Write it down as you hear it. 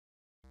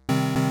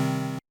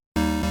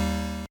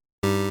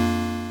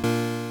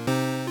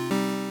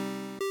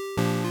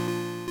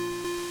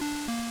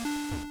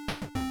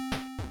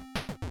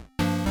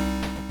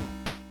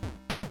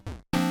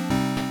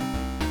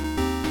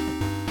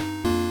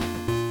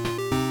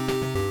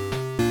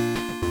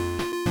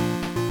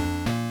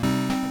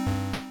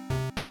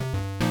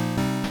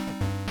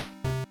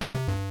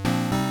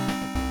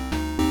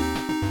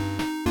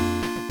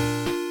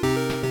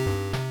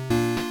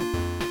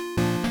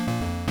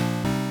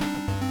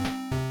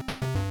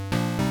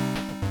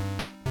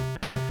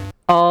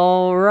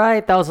All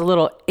right, that was a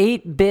little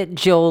 8-bit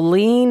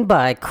Jolene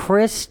by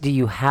Chris. Do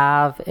you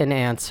have an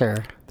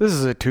answer? This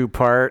is a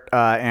two-part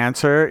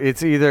answer.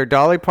 It's either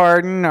Dolly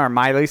Parton or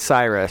Miley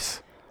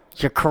Cyrus.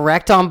 You're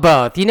correct on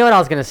both. You know what I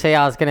was going to say?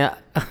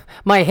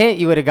 My hint,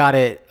 you would have got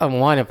it on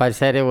one if I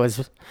said it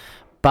was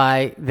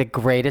by the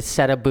greatest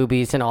set of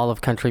boobies in all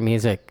of country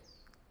music.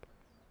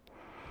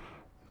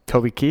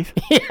 Toby Keith?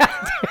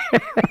 Yeah.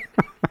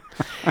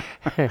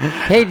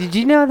 Hey, did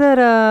you know that...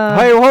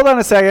 Hey, hold on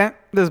a second.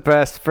 This is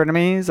Best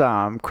Frenemies.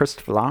 I'm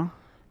Christopher Long.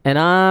 And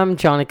I'm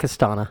Johnny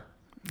Castana.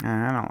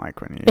 I don't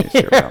like when you use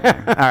your real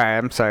name. All right,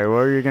 I'm sorry. What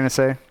were you going to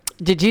say?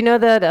 Did you know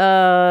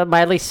that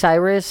Miley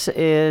Cyrus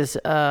is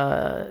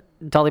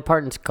Dolly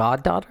Parton's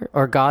goddaughter?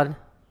 Or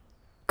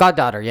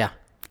goddaughter, yeah.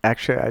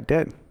 Actually, I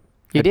did.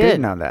 You I did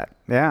know that.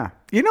 Yeah.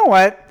 You know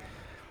what?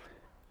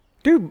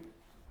 Dude,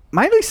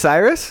 Miley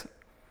Cyrus...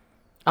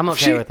 I'm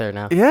okay with her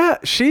now. Yeah,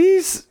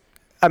 she's...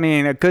 I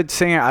mean, a good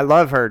singer. I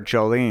love her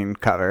Jolene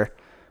cover.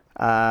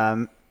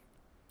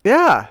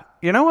 Yeah,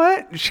 you know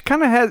what? She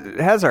kind of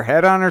has her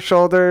head on her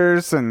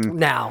shoulders and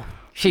now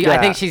I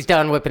think she's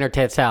done whipping her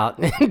tits out.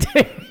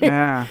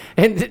 Yeah,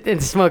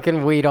 and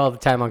smoking weed all the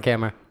time on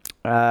camera.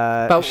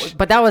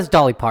 But that was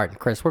Dolly Parton,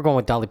 Chris. We're going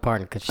with Dolly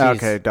Parton because she's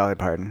okay. Dolly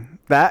Parton.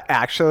 That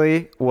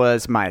actually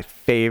was my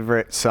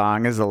favorite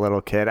song as a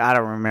little kid. I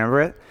don't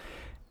remember it.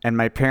 And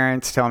my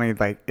parents tell me,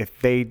 like, if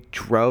they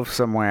drove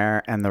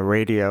somewhere and the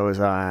radio was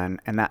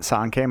on and that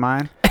song came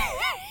on,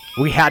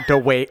 we had to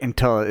wait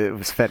until it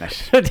was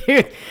finished.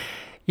 Dude,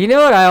 you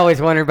know what I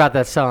always wonder about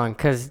that song?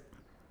 Because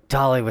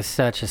Dolly was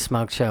such a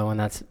smoke show when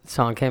that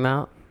song came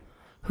out.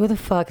 Who the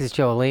fuck is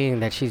Jolene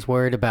that she's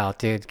worried about,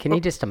 dude? Can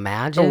you just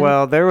imagine?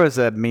 Well, there was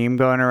a meme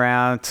going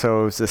around,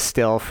 so it was a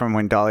still from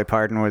when Dolly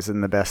Parton was in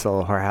the Best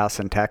Little Whorehouse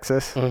in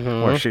Texas,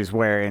 where she's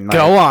wearing... Like,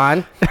 go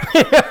on.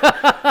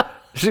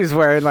 She's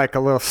wearing like a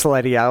little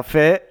slutty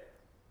outfit,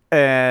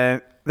 and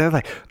they're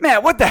like,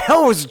 "Man, what the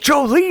hell was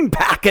Jolene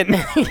packing?"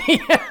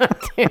 Yeah,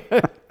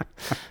 dude.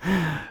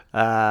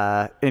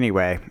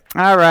 Anyway,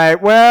 all right.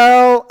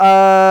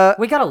 Well,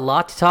 we got a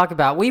lot to talk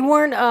about. We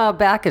weren't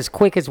back as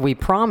quick as we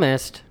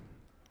promised.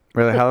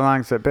 Really, how long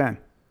has it been?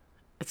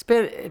 It's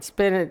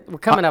been. We're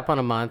coming up on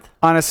a month.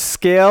 On a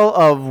scale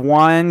of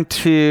 1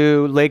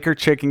 to Laker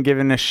Chicken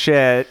giving a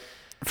shit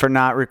for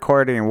not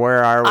recording,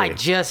 where are we? I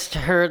just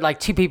heard like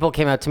 2 people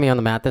came up to me on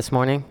the mat this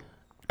morning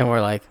and were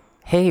like,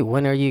 "Hey,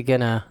 when are you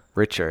gonna..."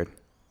 Richard.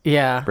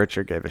 Yeah.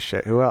 Richard gave a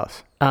shit. Who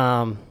else?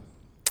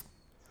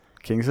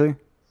 Kingsley?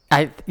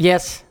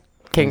 Yes,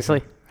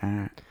 Kingsley. All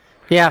right.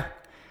 Yeah.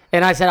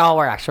 And I said, "Oh,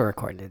 we're actually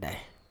recording today."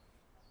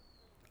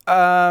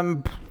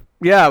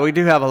 Yeah, we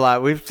do have a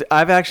lot.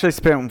 I've actually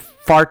spent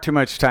far too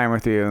much time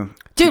with you.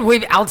 Dude,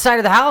 we've outside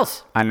of the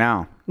house. I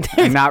know.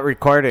 And not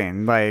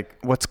recording. Like,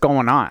 what's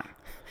going on?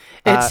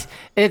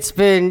 It's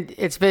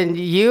been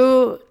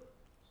you,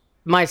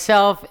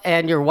 myself,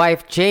 and your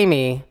wife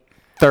Jamie.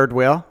 Third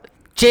wheel?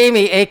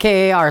 Jamie,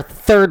 aka our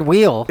third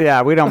wheel.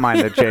 Yeah, we don't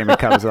mind that Jamie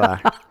comes along.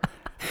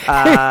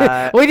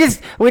 We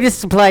just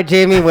supply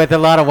Jamie with a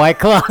lot of White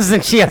Claws,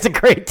 and she has a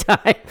great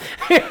time.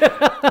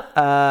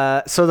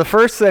 So the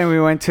first thing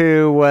we went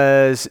to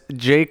was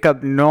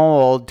Jacob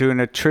Knoll doing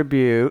a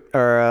tribute,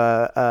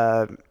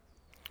 or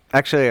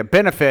actually a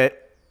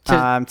benefit,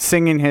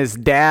 singing his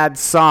dad's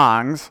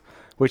songs,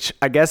 which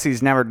I guess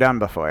he's never done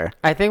before.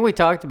 I think we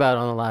talked about it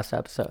on the last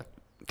episode.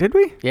 Did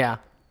we? Yeah.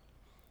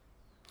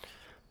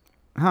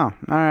 Oh, all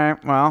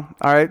right. Well,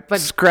 all right.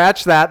 But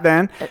scratch that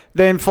then.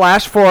 Then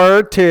flash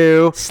forward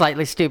to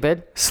Slightly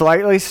Stupid.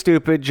 Slightly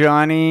Stupid.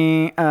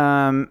 Johnny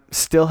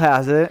still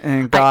has it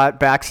and got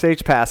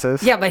backstage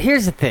passes. Yeah, but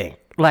here's the thing.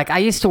 Like, I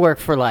used to work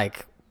for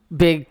like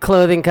big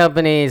clothing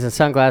companies and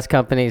sunglass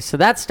companies, so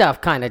that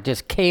stuff kind of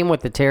just came with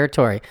the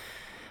territory.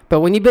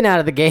 But when you've been out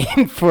of the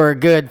game for a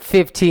good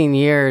 15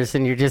 years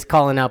and you're just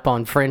calling up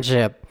on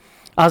friendship,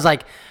 I was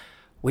like,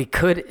 we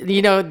could,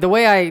 the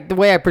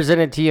way I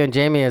presented to you and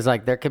Jamie is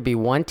like, there could be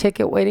 1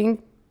 ticket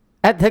waiting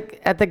at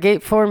the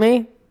gate for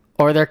me,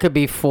 or there could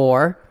be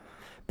 4.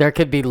 There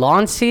could be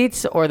lawn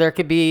seats, or there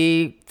could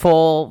be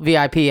full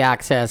VIP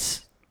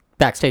access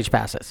backstage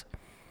passes.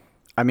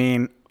 I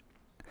mean,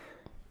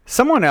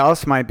 someone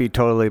else might be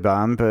totally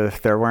bummed, but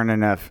if there weren't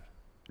enough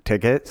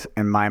tickets,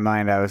 in my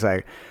mind, I was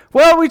like,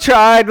 well, we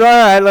tried. All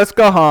right, let's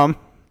go home.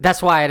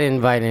 That's why I didn't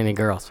invite any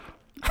girls.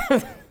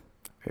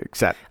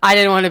 Except I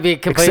didn't want to be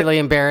completely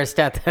embarrassed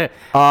at the.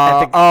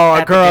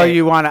 A girl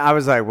you want to. I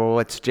was like, well,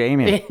 it's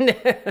Jamie.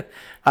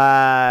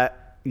 Yeah,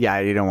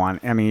 you don't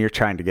want. I mean, you're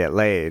trying to get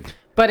laid.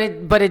 But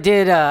it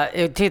did.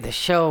 The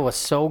show was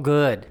so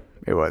good.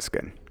 It was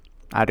good.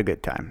 I had a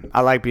good time.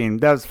 I like being.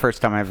 That was the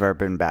first time I've ever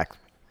been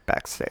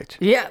backstage.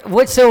 Yeah.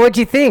 What'd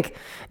you think?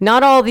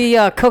 Not all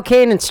the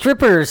cocaine and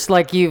strippers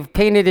like you've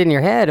painted in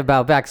your head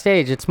about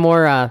backstage. It's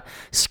more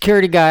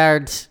security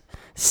guards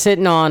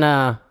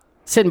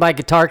sitting by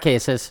guitar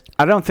cases.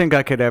 I don't think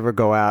I could ever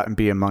go out and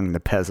be among the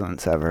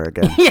peasants ever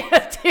again.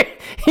 Yeah,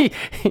 dude.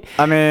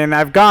 I mean,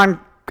 I've gone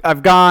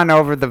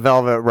over the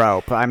velvet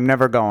rope. I'm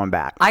never going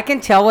back. I can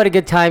tell what a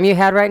good time you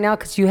had right now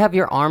because you have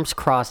your arms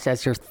crossed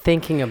as you're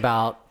thinking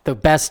about the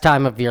best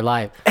time of your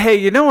life. Hey,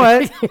 you know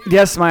what?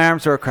 Yes, my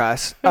arms were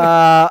crossed.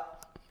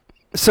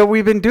 So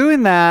we've been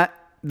doing that,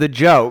 the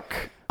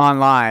joke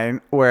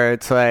online, where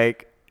it's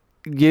like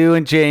you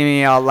and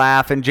Jamie all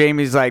laugh, and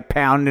Jamie's like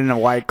pounding a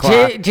White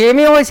Claw.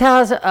 Jamie always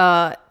has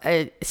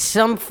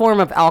some form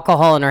of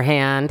alcohol in her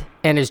hand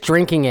and is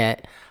drinking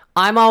it.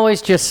 I'm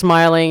always just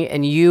smiling,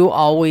 and you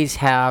always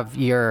have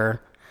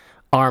your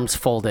arms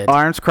folded.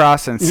 Arms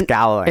crossed and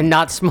scowling. And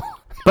not small.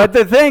 But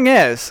the thing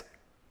is,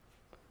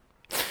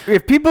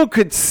 if people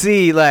could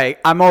see, like,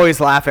 I'm always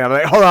laughing. I'm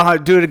like, hold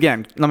on, do it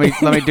again. Let me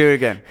do it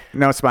again.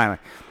 No smiling.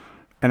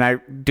 And I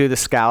do the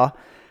scowl.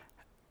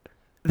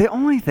 The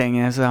only thing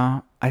is,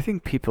 though, I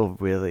think people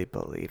really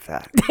believe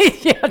that.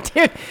 Yeah,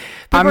 dude.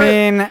 I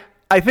mean,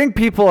 I think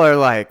people are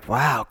like,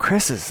 wow,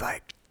 Chris is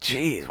like,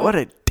 geez, what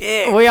a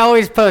dick. We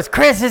always post,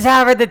 Chris is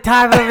having the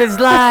time of his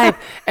life.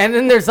 And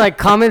then there's like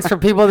comments from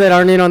people that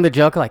aren't in on the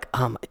joke, like,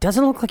 it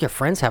doesn't look like your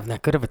friend's having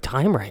that good of a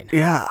time right now.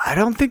 Yeah, I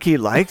don't think he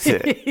likes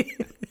it.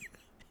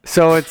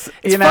 So it's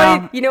you know.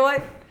 Funny. You know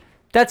what?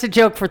 That's a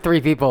joke for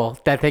 3 people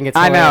that think it's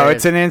hilarious. I know,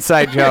 it's an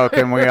inside joke,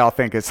 and we all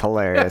think it's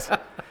hilarious. All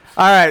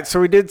right, so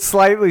we did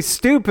Slightly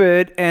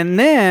Stupid, and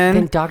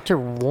then Dr.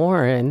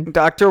 Warren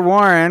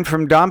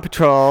from Dawn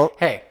Patrol,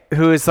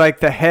 who is like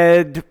the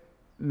head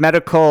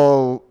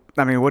medical,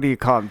 I mean, what do you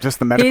call him? Just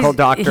the medical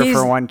doctor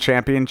for one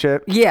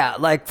championship? Yeah,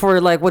 like for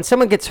like when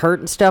someone gets hurt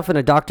and stuff and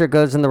a doctor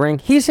goes in the ring,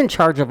 he's in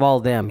charge of all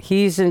them.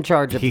 He's in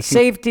charge of the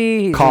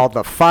safety. He's call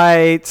the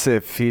fights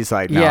if he's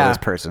like, no, this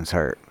person's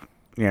hurt.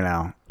 You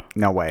know,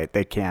 no way.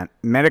 They can't.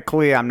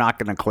 Medically, I'm not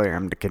going to clear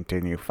him to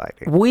continue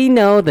fighting. We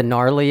know the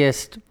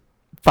gnarliest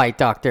fight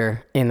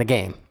doctor in the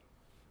game.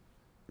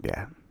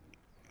 Yeah.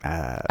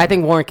 I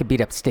think Warren could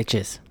beat up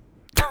Stitches.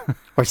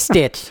 Or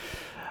Stitch.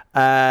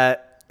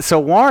 So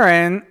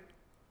Warren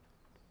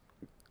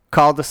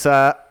called us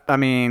up. I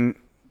mean,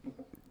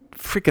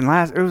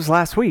 it was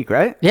last week,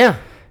 right? Yeah.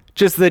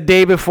 Just the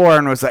day before,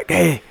 and was like,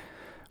 hey,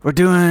 we're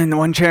doing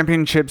One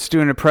Championship's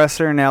doing a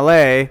presser in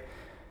LA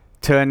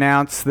to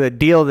announce the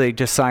deal they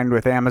just signed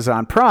with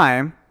Amazon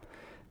Prime.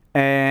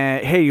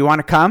 And hey, you want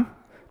to come?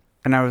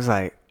 And I was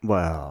like,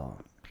 well,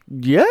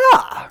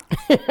 yeah.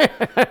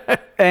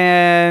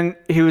 And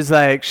he was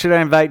like, should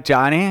I invite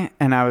Johnny?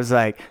 And I was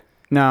like,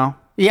 no.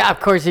 Yeah, of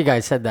course you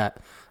guys said that.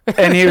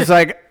 And he was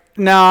like,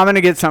 no, I'm going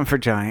to get some for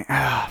Johnny.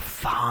 Oh,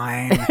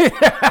 fine.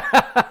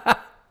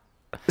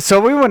 So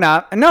we went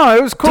out. No,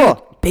 it was cool.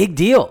 Dude, big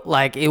deal.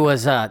 Like it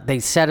was, they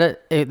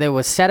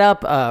was set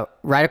up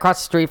right across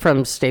the street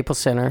from Staples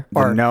Center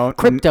or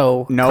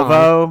Crypto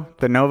Novo,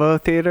 the Novo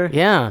Theater.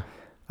 Yeah.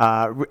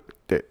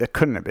 It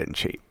couldn't have been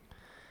cheap.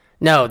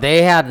 No,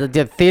 they had,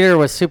 the theater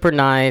was super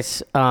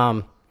nice.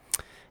 And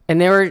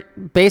they were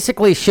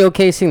basically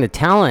showcasing the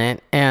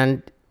talent,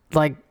 and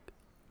like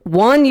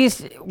one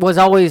was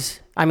always,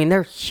 I mean,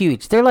 they're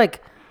huge. They're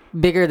like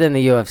bigger than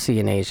the UFC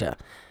in Asia.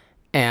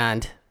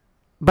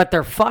 But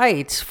their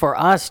fights for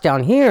us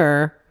down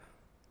here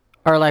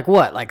are like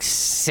what? Like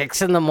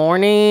 6 a.m.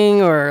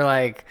 or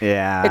like,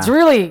 yeah. It's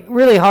really,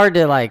 really hard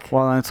to like.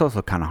 Well, and it's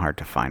also kind of hard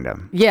to find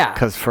them. Yeah.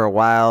 Because for a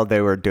while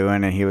they were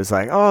doing, and he was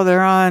like, oh,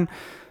 they're on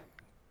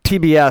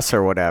TBS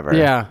or whatever.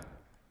 Yeah.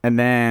 And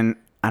then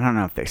I don't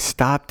know if they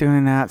stopped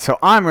doing that. So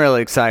I'm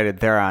really excited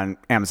they're on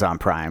Amazon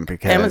Prime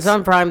because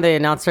Amazon Prime, they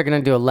announced they're going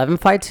to do 11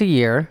 fights a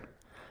year.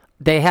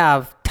 They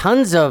have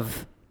tons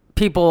of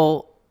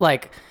people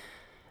like,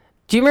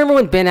 do you remember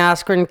when Ben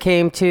Askren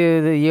came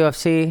to the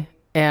UFC?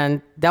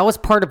 And that was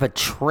part of a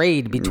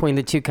trade between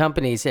the two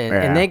companies.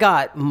 And they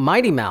got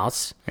Mighty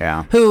Mouse,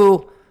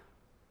 who,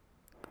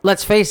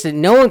 let's face it,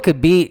 no one could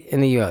beat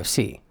in the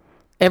UFC.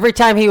 Every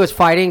time he was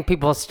fighting,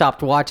 people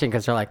stopped watching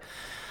because they're like,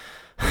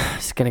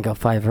 he's going to go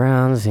 5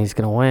 rounds, and he's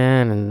going to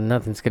win, and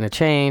nothing's going to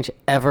change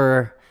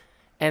ever.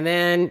 And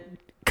then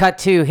cut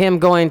to him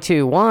going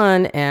to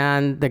 1,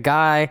 and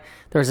there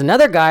was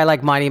another guy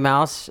like Mighty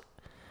Mouse,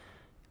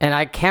 and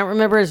I can't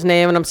remember his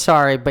name, and I'm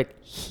sorry, but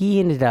he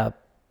ended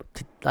up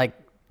like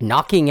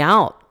knocking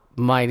out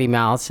Mighty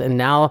Mouse, and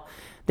now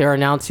they're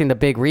announcing the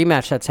big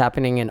rematch that's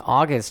happening in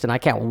August, and I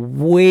can't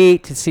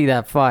wait to see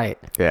that fight.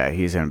 Yeah,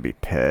 he's going to be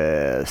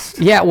pissed.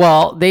 Yeah,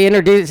 well, they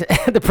introduced,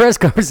 at the press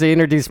conference, they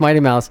introduced Mighty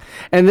Mouse,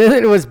 and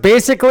then it was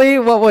basically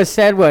what was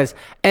said was,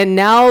 and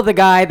now the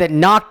guy that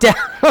knocked out.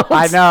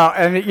 I know,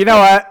 and you know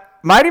what?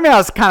 Mighty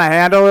Mouse kind of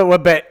handled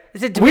it, but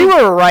we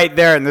were right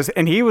there in this,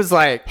 and he was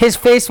like, his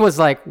face was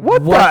like,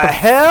 what the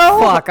hell?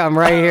 Fuck, I'm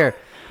right here.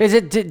 Is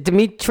it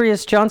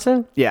Demetrius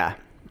Johnson? Yeah.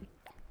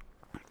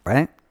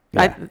 Right?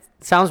 Yeah.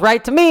 Sounds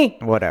right to me.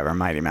 Whatever,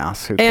 Mighty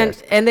Mouse. Who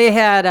cares? And they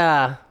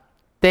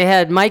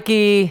had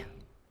Mikey.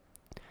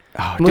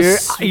 Oh, dude,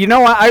 you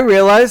know what? I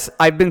realize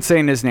I've been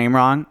saying his name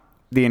wrong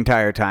the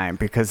entire time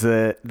because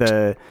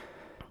the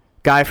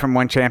guy from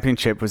One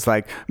Championship was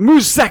like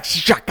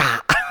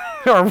Musakshaka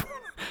or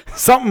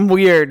something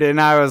weird, and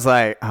I was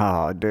like,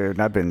 oh, dude,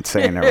 I've been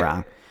saying it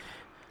wrong.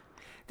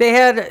 They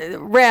had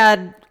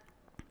Rad.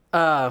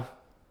 Was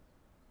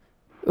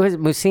it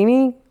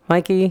Musini?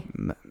 Mikey?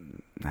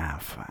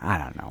 I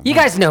don't know. You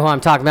guys know who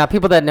I'm talking about.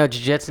 People that know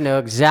jiu-jitsu know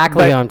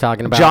exactly who I'm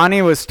talking about.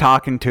 Johnny was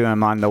talking to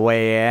him on the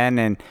way in,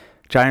 and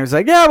Johnny was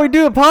like, yeah, we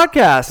do a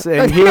podcast.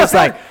 And he was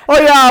like, oh,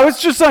 yeah, I was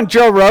just on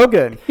Joe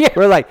Rogan. Yeah.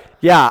 We're like,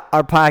 yeah,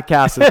 our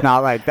podcast is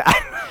not like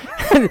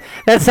that.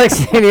 That's like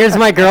saying, here's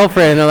my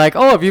girlfriend. And they're like,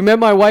 oh, have you met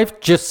my wife,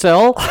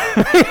 Giselle?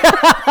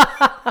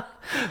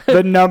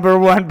 The number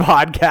one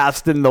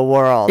podcast in the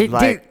world.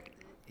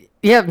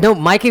 Yeah, no,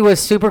 Mikey was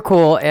super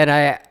cool.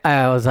 And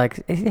I was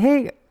like,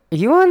 hey, are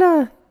you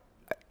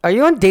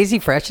on Daisy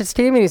Fresh's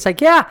team? And he's like,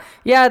 yeah,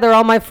 they're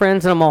all my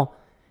friends. And I'm all,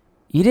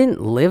 you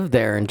didn't live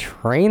there and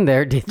train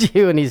there, did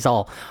you? And he's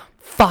all,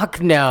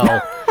 fuck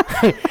no.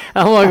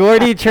 I'm like, where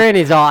do you train?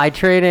 He's all, I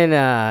train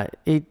in,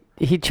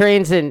 he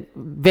trains in,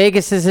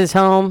 Vegas is his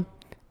home.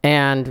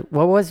 And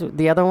what was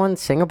the other one?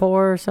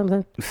 Singapore or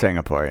something?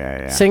 Singapore,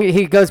 yeah.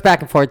 He goes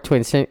back and forth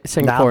between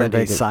Singapore now and that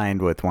Vegas. He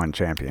signed with one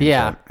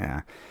championship.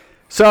 Yeah.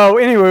 So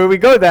anyway, we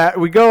go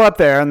up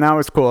there, and that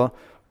was cool.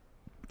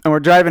 And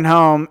we're driving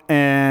home,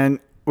 and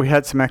we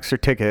had some extra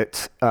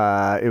tickets.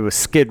 It was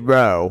Skid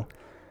Row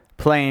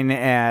playing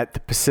at the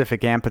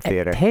Pacific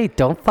Amphitheater. Hey,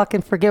 don't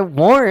fucking forget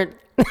Warrant.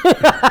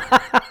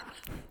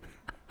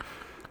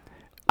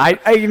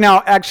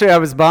 Actually, I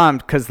was bummed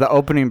because the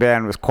opening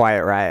band was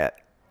Quiet Riot.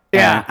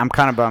 Yeah. And I'm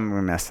kind of bummed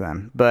we missed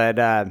them. But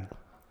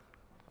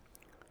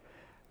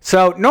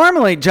so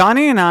normally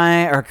Johnny and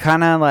I are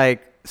kind of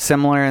like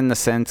similar in the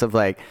sense of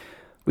like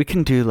we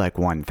can do like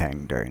one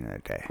thing during the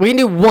day. We can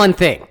do one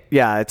thing.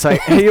 Yeah, it's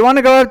like, hey, you want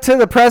to go up to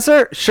the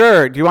presser?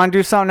 Sure. Do you want to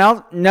do something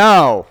else?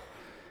 No.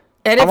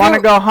 And I want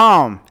to go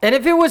home. And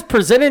if it was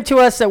presented to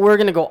us that we're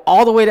going to go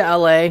all the way to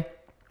LA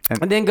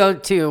and then go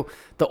to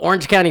the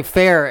Orange County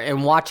Fair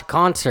and watch a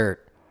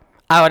concert,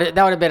 that would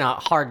have been a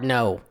hard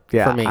no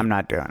for me. I'm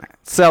not doing it.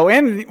 So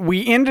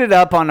we ended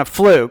up on a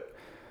fluke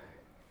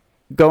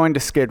going to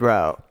Skid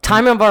Row.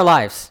 Time of our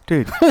lives.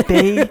 Dude,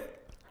 they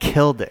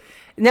killed it.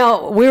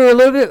 Now, we were a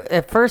little bit,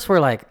 at first we're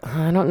like,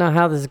 I don't know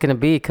how this is going to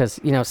be because,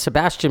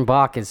 Sebastian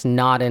Bach is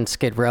not in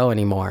Skid Row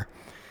anymore.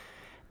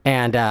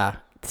 And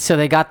so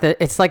they got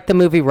it's like the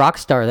movie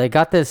Rockstar. They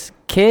got this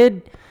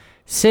kid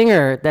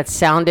singer that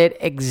sounded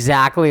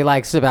exactly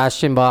like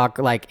Sebastian Bach,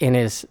 like in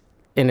his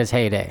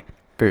heyday.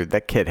 Dude,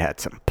 that kid had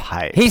some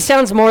pipes. He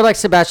sounds more like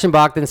Sebastian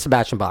Bach than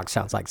Sebastian Bach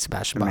sounds like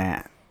Sebastian Bach.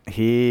 Man,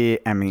 he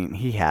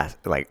has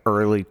like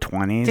early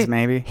 20s. Dude,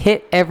 maybe.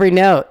 Hit every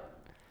note.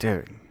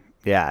 Dude,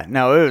 yeah.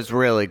 No, it was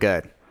really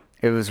good.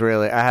 I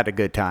had a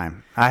good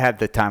time. I had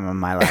the time of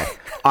my life.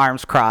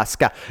 Arms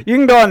crossed. You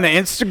can go on the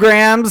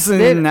Instagrams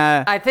and. Dude,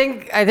 I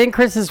think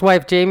Chris's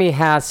wife Jamie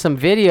has some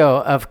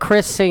video of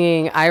Chris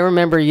singing "I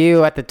Remember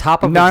You" at the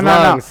top of his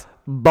lungs. No.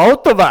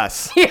 Both of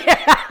us.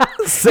 Yeah.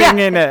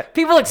 Singing it.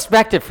 People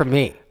expect it from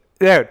me.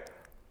 Dude,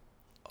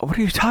 what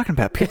are you talking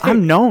about?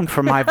 I'm known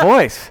for my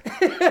voice.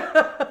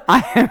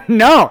 I am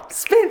known.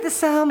 Spent the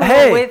summer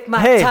with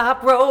my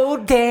top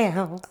rolled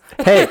down.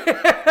 Hey,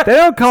 they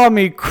don't call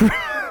me Chris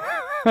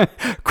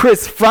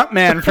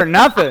Frontman for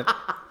nothing.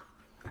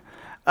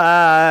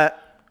 The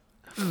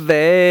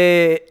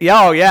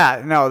video,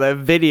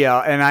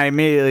 and I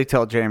immediately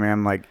told Jamie,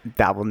 I'm like,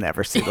 that will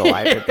never see the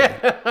light of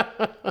day.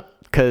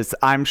 Because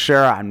I'm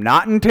sure I'm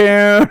not in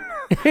tune,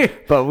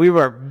 but we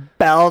were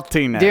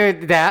belting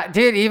it.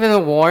 Dude, even the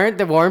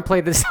Warren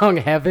played the song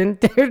Heaven,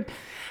 dude.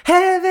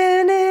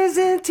 Heaven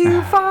isn't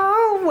too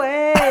far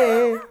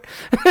away.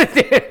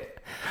 Dude,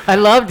 I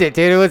loved it,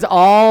 dude. It was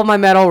all my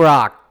metal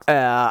rock.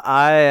 No,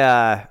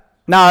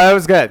 that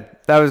was good.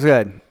 That was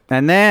good.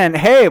 And then,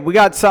 hey, we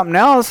got something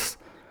else.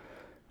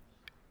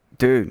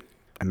 Dude,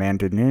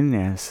 Amanda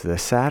Nunes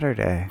this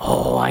Saturday.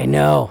 Oh, I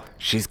know.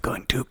 She's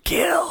going to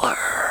kill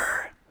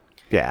her.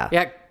 Yeah.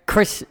 Yeah,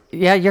 Chris.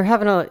 Yeah, you're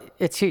having you're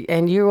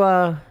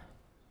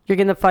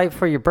getting the fight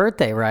for your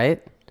birthday,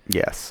 right?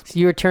 Yes. So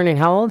you were turning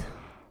how old?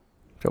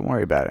 Don't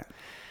worry about it.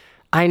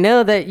 I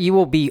know that you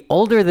will be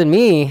older than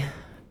me,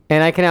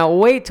 and I cannot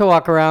wait to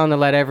walk around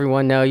and let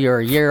everyone know you're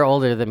a year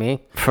older than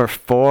me. For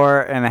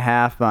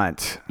 4.5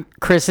 months.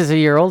 Chris is a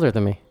year older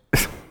than me.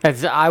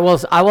 I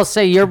will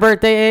say your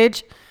birthday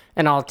age,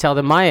 and I'll tell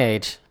them my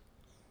age.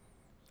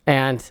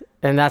 And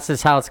that's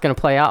just how it's going to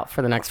play out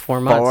for the next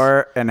 4 months.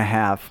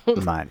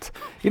 4.5 months.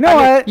 You know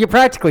what? You're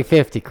practically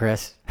 50,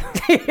 Chris.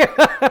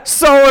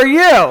 So are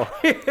you.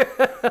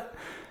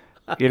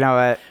 You know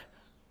what?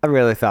 I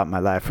really thought my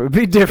life would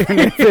be different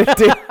at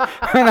 50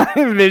 when I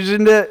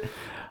envisioned it.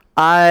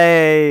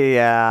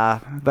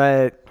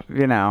 But,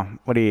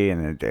 what are you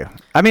going to do?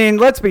 I mean,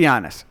 let's be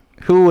honest.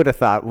 Who would have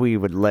thought we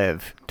would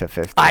live to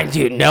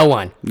 50? No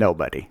one.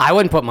 Nobody. I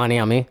wouldn't put money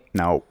on me.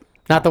 No.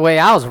 Not the way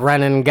I was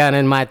running and gunning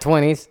in my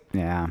 20s.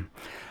 Yeah.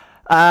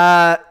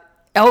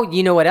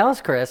 You know what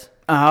else, Chris?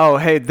 Oh,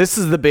 hey, this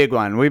is the big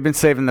one. We've been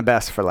saving the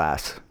best for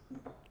last.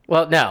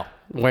 Well, no,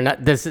 we're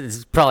not. This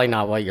is probably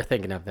not what you're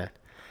thinking of then.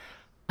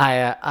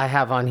 I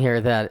have on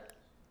here that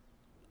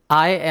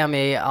I am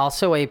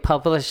also a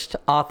published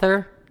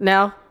author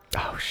now.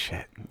 Oh,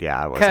 shit.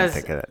 Yeah, I wasn't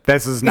thinking it.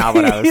 This is not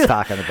what I was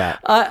talking about.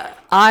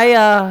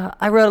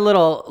 I wrote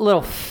a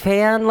little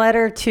fan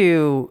letter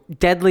to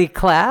Deadly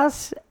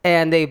Class,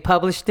 and they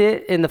published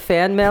it in the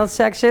fan mail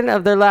section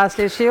of their last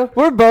issue.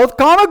 We're both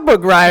comic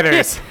book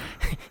writers.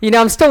 You know,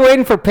 I'm still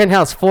waiting for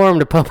Penthouse Forum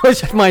to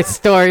publish my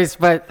stories,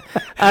 but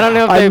I don't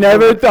know if I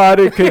never thought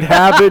it could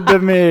happen to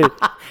me.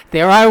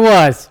 There I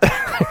was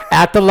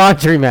at the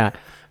laundromat.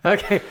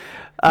 Okay.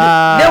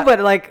 No, but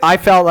like I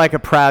felt like a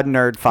proud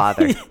nerd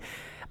father.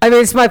 I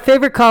mean, it's my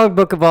favorite comic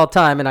book of all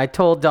time, and I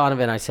told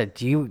Donovan, I said,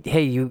 "Do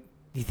you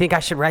think I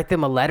should write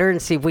them a letter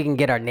and see if we can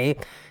get our name,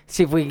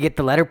 see if we can get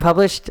the letter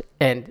published?"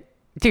 And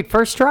dude,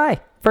 first try,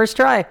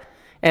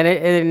 and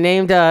it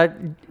named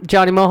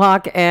Johnny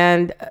Mohawk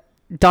and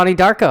Donnie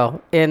Darko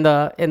in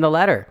the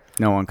letter.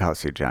 No one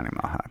calls you Johnny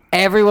Mohawk.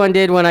 Everyone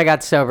did when I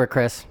got sober,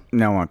 Chris.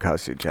 No one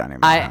calls you Johnny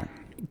Mohawk.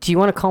 Do you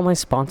want to call my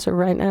sponsor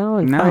right now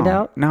and find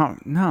out?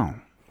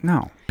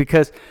 No.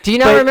 Because do you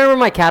not remember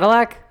my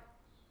Cadillac?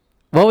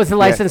 What was the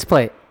license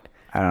plate?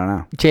 I don't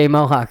know. J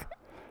Mohawk.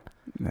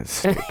 That's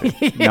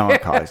stupid. No one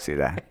calls you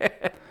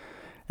that.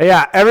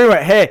 Yeah,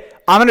 everyone. Hey,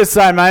 I'm gonna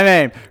sign my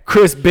name,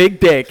 Chris Big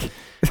Dick.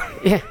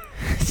 Yeah.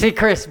 See,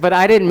 Chris, but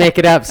I didn't make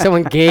it up.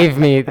 Someone gave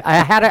me. I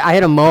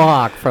had a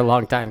mohawk for a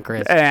long time,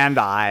 Chris. And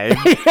I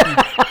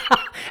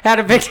had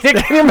a big stick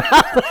in your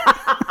mouth.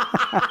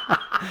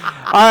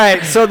 All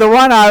right, so the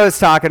one I was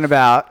talking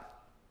about,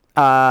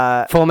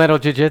 Full Metal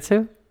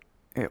Jiu-Jitsu.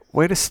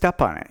 Way to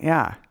step on it,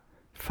 yeah.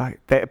 Fuck.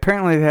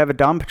 Apparently they have a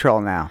Dawn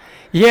Patrol now.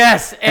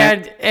 Yes,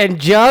 and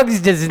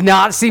Jugs does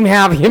not seem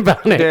happy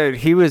about it. Dude,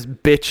 he was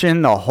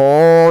bitching the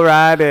whole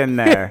ride in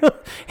there.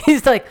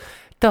 He's like,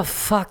 the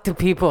fuck do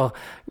people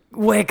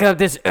wake up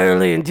this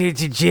early and do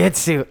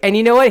jiu-jitsu? And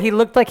you know what? He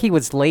looked like he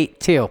was late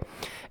too.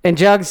 And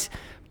Jugs,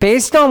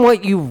 based on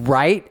what you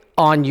write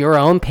on your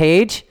own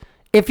page,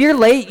 if you're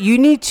late, you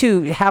need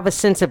to have a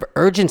sense of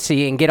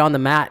urgency and get on the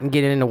mat and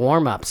get into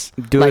warm-ups.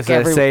 Do like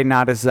as I say,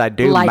 not as I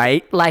do,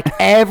 mate. Like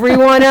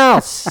everyone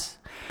else.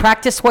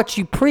 Practice what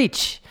you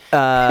preach.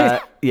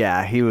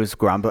 Yeah, he was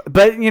grumbling.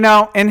 But, you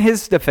know, in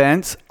his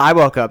defense, I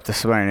woke up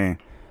this morning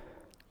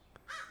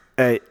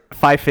at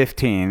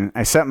 5:15.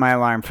 I set my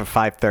alarm for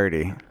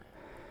 5:30.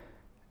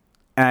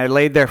 And I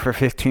laid there for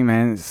 15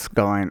 minutes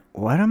going,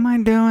 what am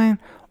I doing?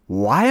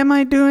 Why am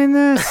I doing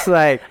this?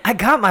 Like, I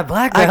got my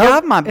black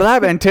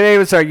belt. And today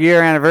was our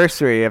year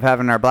anniversary of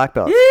having our black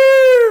belt.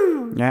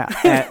 Yeah.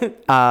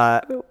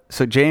 And,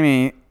 so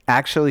Jamie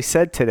actually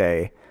said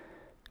today,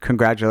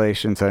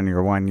 congratulations on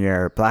your 1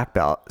 year black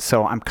belt.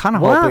 So I'm kind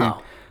of hoping.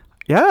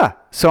 Yeah.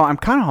 So I'm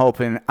kind of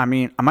hoping, I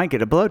might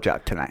get a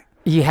blowjob tonight.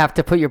 You have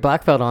to put your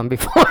black belt on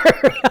before.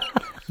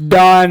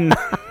 Done.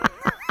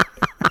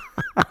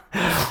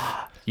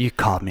 You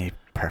called me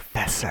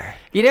Professor.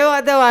 You know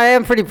what, though? I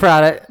am pretty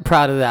proud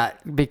of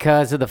that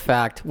because of the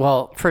fact,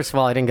 well, first of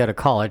all, I didn't go to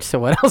college, so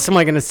what else am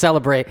I going to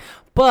celebrate?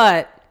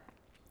 But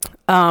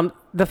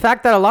the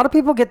fact that a lot of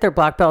people get their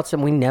black belts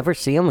and we never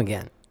see them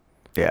again.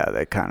 Yeah,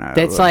 they kind of...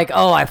 It's like,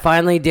 oh, I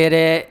finally did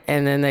it,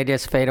 and then they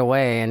just fade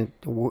away, and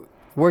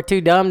we're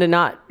too dumb to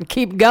not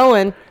keep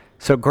going.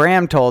 So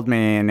Graham told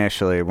me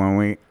initially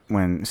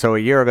so a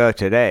year ago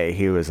today,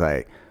 he was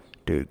like,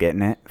 dude,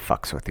 getting it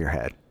fucks with your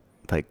head.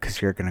 Like,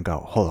 because you're going to go,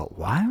 hold on,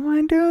 why am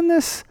I doing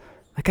this?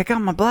 Like, I got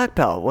my black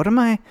belt. What am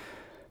I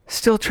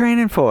still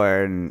training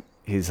for? And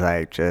he's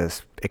like,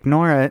 just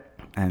ignore it.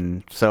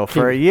 And so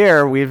for a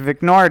year, we've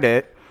ignored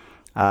it.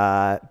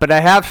 But I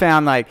have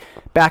found, like,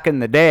 back in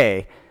the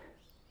day,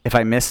 if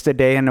I missed a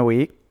day in a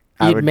week,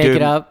 I would make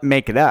it up.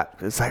 Make it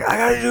up. It's like, I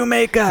got to do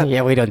makeup.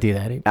 Yeah, we don't do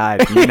that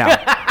either. No.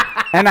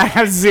 And I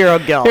have zero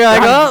guilt. You're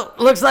like, oh,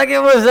 looks like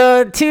it was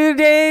a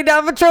 2-day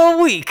Dawn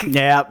Patrol week.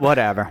 Yeah,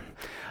 whatever.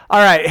 All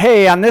right.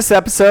 Hey, on this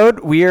episode,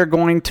 we are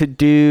going to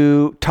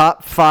do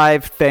top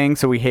 5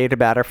 things that we hate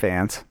about our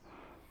fans.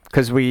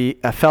 Because we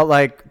felt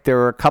like there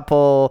were a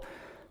couple.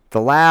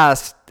 The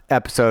last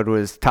episode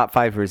was top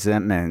 5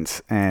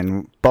 resentments.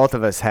 And both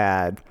of us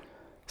had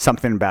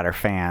something about our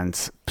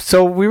fans.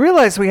 So we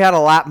realized we had a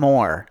lot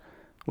more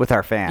with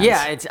our fans.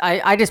 Yeah,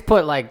 I just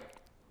put like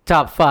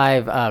top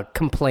 5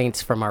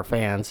 complaints from our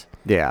fans.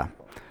 Yeah.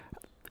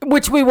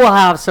 Which we will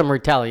have some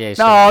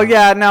retaliation. Oh,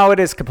 yeah. No,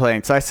 it is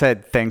complaints. I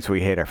said things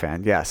we hate our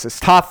fans. Yes, it's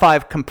top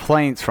 5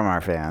 complaints from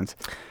our fans.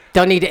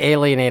 Don't need to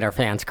alienate our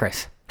fans,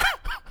 Chris.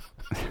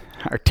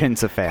 Our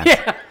tins of fans.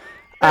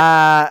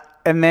 Yeah.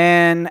 And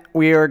then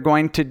we are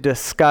going to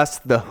discuss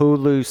the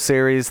Hulu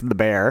series The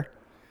Bear.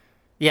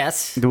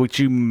 Yes. Which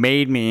you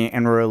made me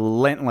and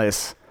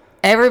relentless.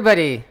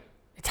 Everybody,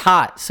 it's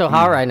hot. So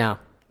hot right now.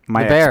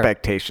 My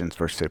expectations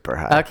were super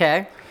high.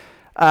 Okay.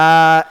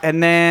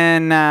 And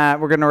then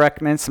we're going to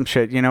recommend some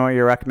shit. You know what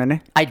you're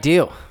recommending? I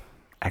do.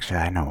 Actually,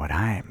 I know what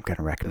I am going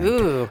to recommend.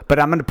 Ooh. But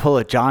I'm going to pull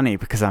a Johnny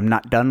because I'm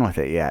not done with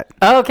it yet.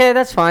 Okay,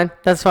 that's fine.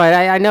 That's fine.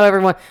 I know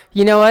everyone.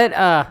 You know what?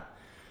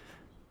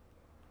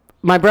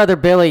 My brother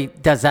Billy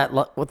does that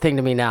thing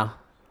to me now.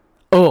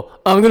 Oh,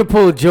 I'm going to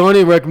pull a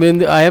Johnny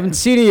recommend. I haven't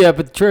seen it yet,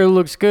 but the trailer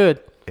looks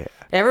good. Yeah.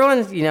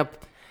 Everyone's,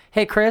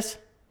 hey, Chris,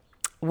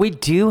 we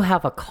do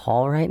have a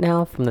call right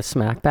now from the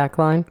Smackback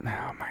line.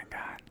 Oh, my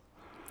God.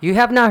 You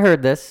have not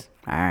heard this.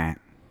 All right.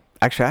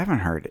 Actually, I haven't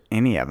heard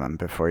any of them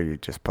before you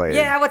just played it.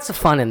 Yeah, what's the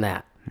fun in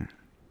that?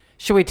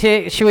 Should we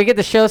get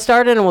the show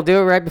started and we'll do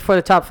it right before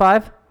the top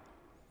 5?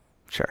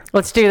 Sure.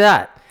 Let's do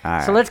that. All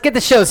right. So let's get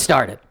the show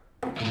started.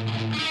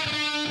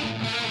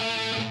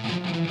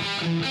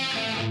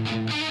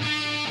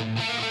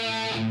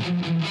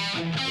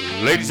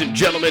 Ladies and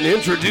gentlemen,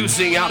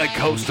 introducing out of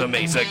Costa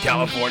Mesa,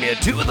 California,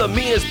 2 of the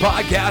meanest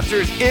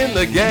podcasters in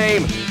the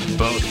game.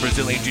 Both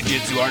Brazilian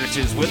Jiu-Jitsu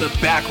artists with a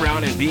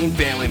background in being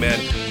family men.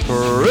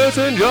 Chris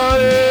and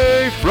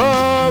Johnny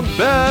from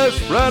Best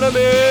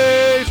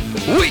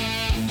Frenemies. We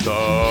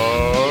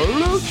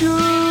salute you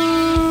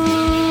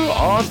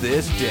on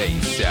this day,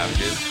 you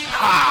savages.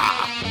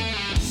 Ha!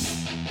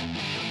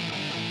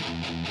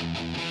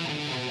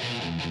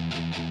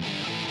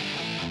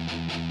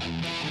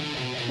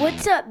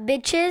 What's up,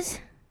 bitches?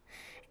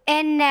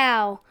 And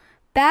now,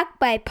 back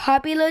by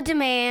popular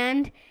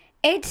demand,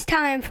 it's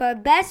time for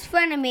Best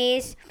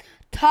Frenemies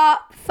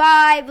Top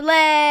 5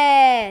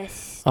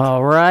 List.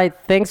 All right.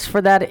 Thanks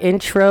for that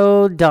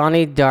intro,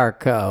 Donnie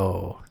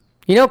Darko.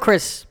 You know,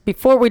 Chris,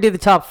 before we do the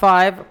top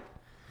 5,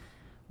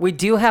 we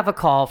do have a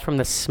call from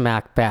the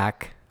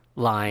Smackback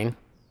line.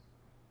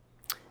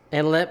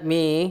 And let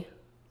me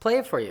play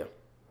it for you.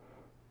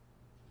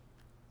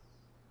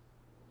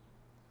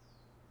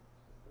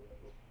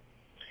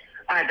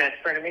 Hi, Best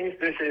Frenemies.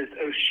 This is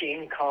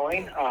Oshin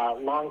calling,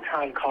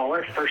 long-time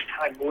caller,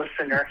 first-time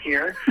listener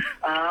here.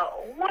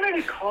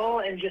 Wanted to call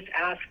and just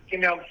ask,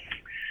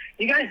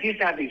 you guys used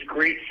to have these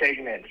great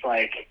segments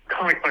like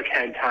Comic Book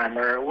Head Time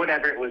or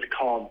whatever it was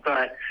called,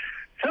 but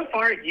so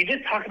far you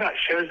just talk about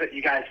shows that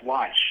you guys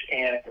watch,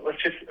 and let's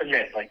just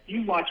admit,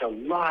 you watch a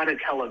lot of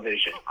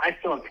television. I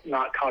still have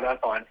not caught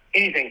up on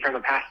anything from the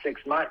past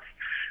 6 months,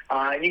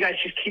 and you guys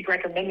just keep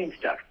recommending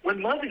stuff. Would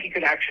love if you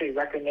could actually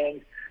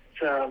recommend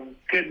some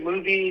good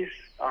movies,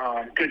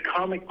 good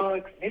comic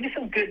books, maybe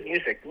some good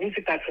music. The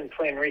music that's been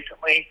playing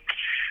recently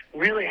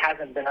really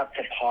hasn't been up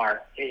to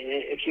par,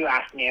 if you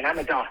ask me, and I'm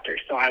a doctor,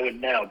 so I would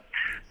know.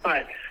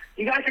 But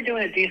you guys are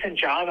doing a decent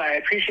job. I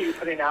appreciate you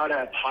putting out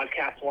a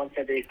podcast once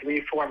every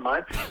 3-4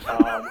 months.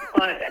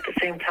 But at the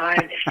same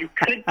time, if you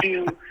could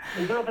do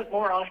a little bit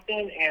more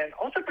often and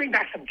also bring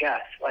back some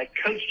guests, like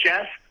Coach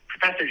Jeff,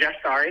 Professor Jeff,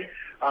 sorry.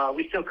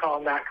 We still call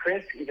him that,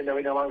 Chris, even though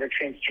he no longer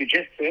trains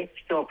jiu-jitsu.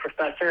 Still a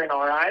professor in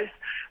our eyes.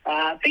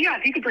 But yeah,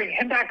 if you could bring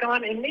him back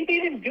on and maybe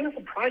even do a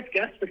surprise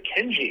guest with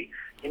Kenji.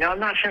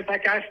 I'm not sure if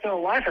that guy's still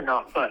alive or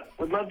not, but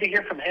would love to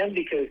hear from him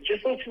because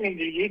just listening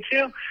to you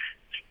two,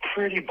 it's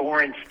pretty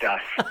boring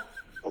stuff.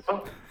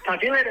 Well,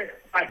 talk to you later.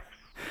 Bye.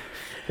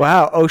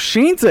 Wow,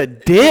 Oshin's a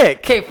dick.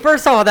 Okay,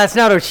 first of all, that's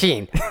not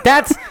Oshin.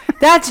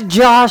 That's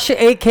Josh,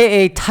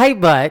 a.k.a.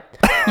 Tight Butt,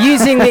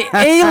 using the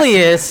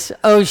alias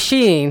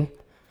Oshin.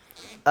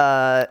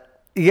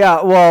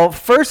 Yeah, well,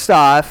 first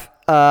off,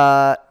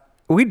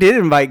 we did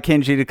invite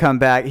Kenji to come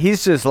back.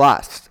 He's just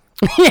lost.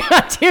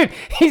 Yeah, dude,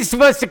 he's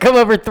supposed to come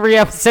over 3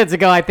 episodes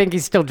ago. I think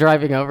he's still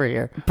driving over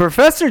here.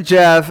 Professor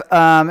Jeff,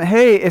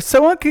 hey, if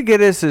someone could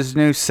get us his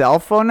new cell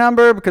phone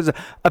number, because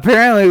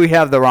apparently we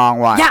have the wrong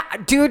one. Yeah,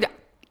 dude,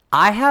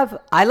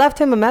 I left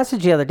him a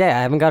message the other day.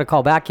 I haven't got a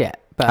call back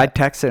yet. But I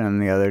texted him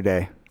the other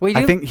day.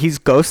 I think he's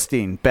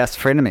ghosting Best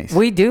Frenemies.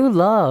 We do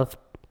love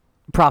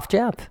Prof.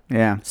 Jeff.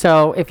 Yeah.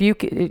 So if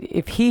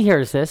he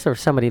hears this or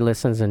somebody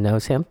listens and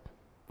knows him,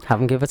 have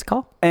him give us a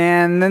call.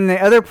 And then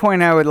the other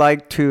point I would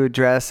like to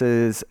address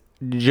is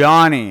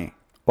Johnny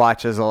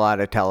watches a lot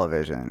of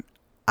television.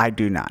 I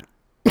do not.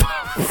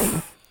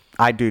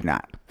 I do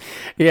not.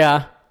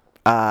 Yeah.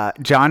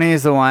 Johnny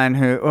is the one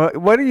who...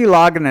 What are you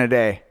logging a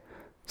day?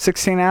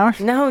 16 hours?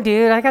 No,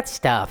 dude. I got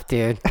stuff,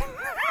 dude.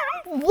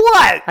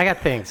 What? I got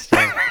things, dude.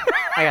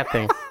 I got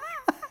things.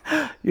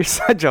 You're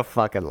such a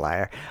fucking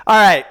liar. All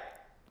right.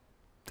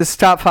 This is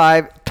top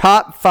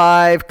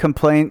 5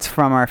 complaints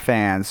from our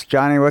fans.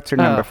 Johnny, what's your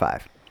number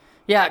 5?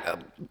 Yeah.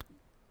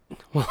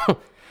 Well,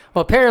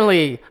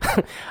 apparently,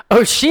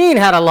 Oshin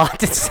had a lot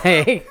to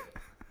say.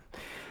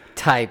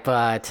 Tight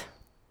butt.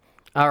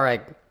 All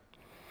right.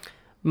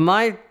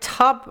 My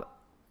top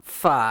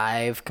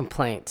 5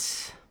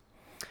 complaints.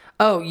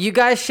 Oh, you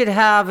guys should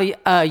have a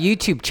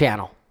YouTube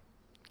channel.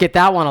 Get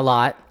that one a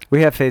lot.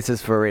 We have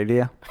Faces for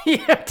Radio.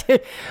 Yeah.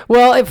 Dude.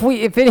 Well,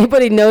 if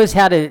anybody knows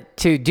how to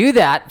do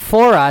that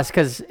for us,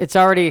 because it's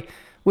already,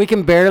 we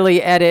can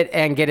barely edit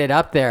and get it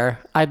up there.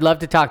 I'd love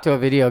to talk to a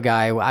video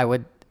guy. I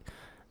would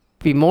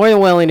be more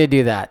than willing to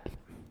do that.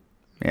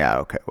 Yeah.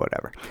 Okay.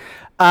 Whatever.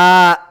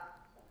 All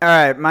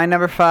right. My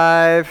number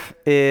 5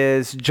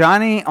 is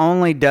Johnny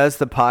only does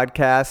the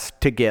podcast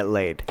to get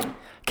laid.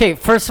 Okay.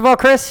 First of all,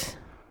 Chris,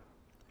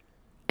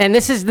 and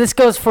this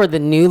goes for the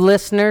new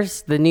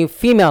listeners, the new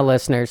female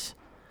listeners.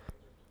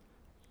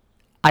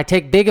 I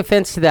take big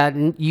offense to that.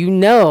 You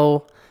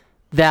know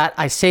that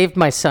I saved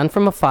my son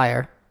from a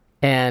fire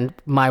and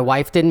my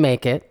wife didn't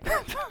make it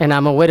and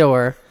I'm a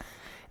widower.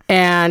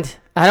 And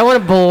I don't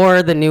want to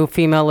bore the new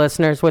female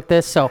listeners with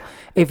this. So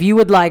if you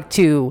would like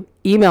to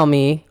email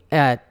me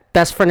at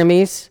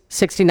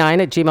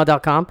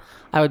bestfrenemies69@gmail.com,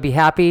 I would be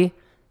happy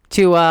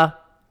to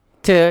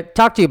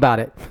talk to you about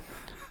it.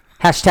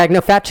 # no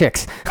fat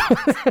chicks.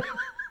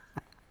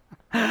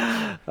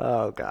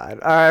 Oh God.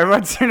 All right.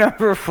 What's your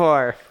number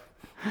 4?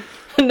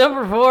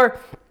 Number 4.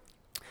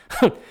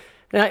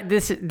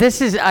 This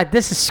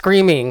is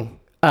screaming,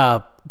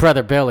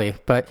 Brother Billy.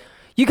 But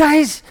you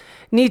guys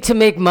need to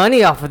make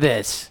money off of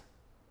this.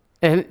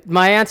 And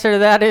my answer to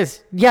that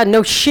is, yeah,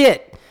 no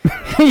shit.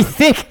 you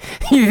think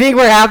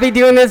we're happy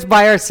doing this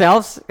by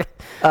ourselves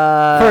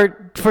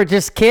for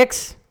just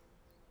kicks?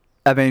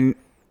 I mean,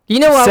 You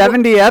know what?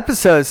 70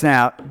 episodes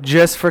now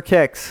just for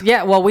kicks.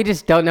 Yeah, well, we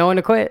just don't know when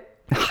to quit.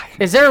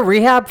 Is there a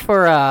rehab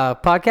for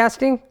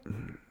podcasting?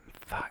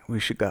 Fuck, we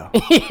should go.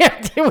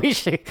 Yeah, we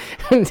should.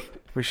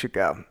 We should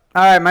go.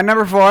 All right, my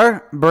number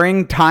 4,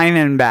 bring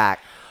Tynan back.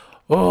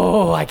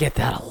 Oh, I get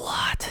that a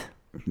lot.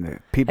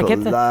 People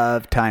get that.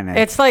 love Tynan.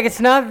 It's like it's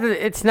not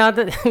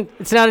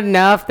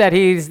enough that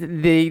he's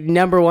the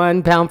number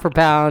 1 pound for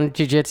pound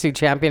jiu-jitsu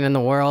champion in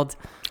the world.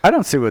 I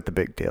don't see what the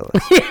big deal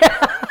is.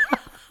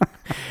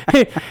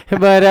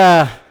 But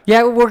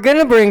yeah, we're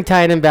gonna bring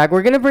Tynan back.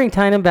 We're gonna bring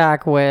Tynan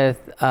back with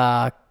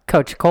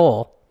Coach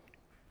Cole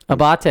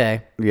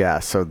Abate. Yeah,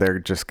 so they're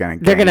just gonna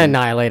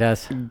Annihilate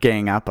us.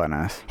 gang up on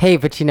us. Hey,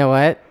 but you know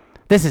what?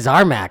 This is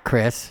our Mac,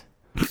 Chris.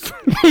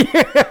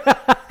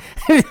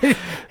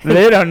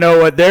 They don't know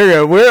what they're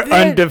doing. We're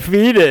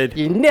undefeated.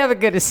 You're never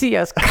gonna see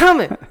us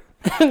coming.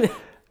 All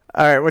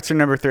right, what's your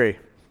number 3?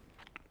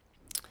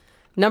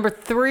 Number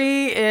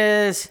 3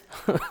 is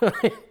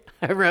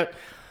I wrote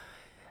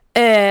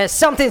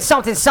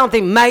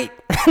something, mate.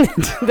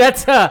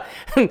 that's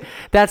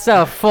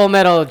a Full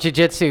Metal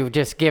Jiu-Jitsu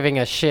just giving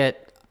a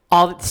shit.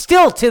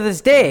 Still to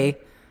this day,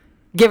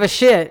 give a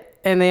shit,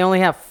 and they only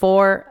have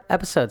 4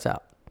 episodes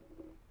out.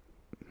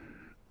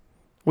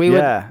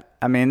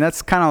 I mean,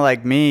 that's kind of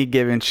like me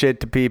giving shit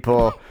to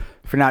people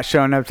for not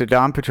showing up to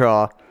Dawn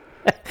Patrol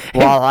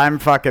while I'm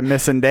fucking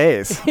missing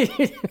days.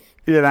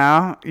 You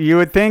know, you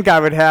would think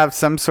I would have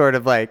some sort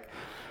of like,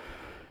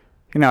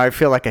 I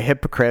feel like a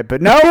hypocrite,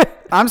 but no,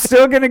 I'm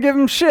still going to give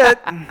them shit.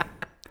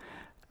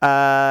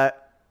 All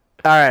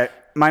right.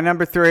 My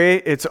number 3,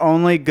 it's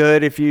only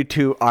good if you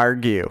two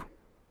argue.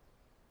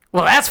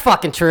 Well, that's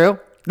fucking true.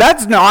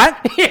 That's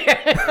not.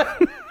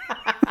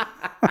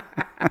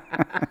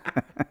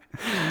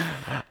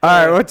 All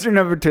right. What's your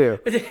number 2?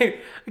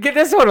 Get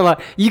this one a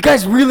lot. You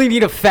guys really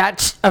need a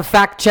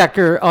fact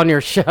checker on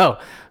your show.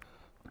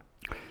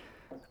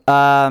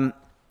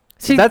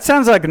 See, that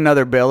sounds like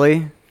another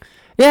Billy.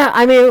 Yeah,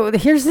 I mean,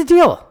 here's the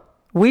deal.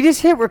 We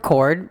just hit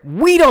record.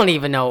 We don't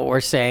even know what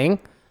we're saying.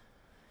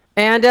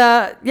 And,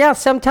 yeah,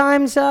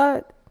 sometimes...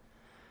 I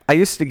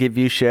used to give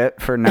you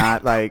shit for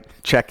not, like,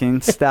 checking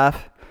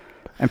stuff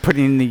and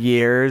putting the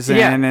years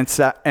in and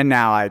stuff. And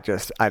now I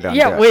don't do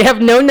it. We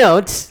have no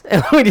notes.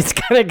 And we just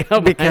kind of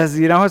go Because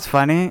you know what's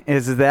funny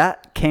is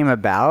that came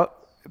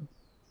about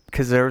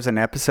because there was an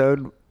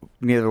episode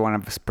neither one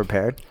of us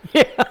prepared.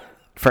 Yeah.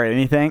 For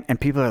anything, and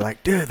people are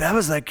like, dude, that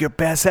was like your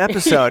best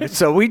episode.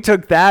 So we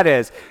took that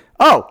as,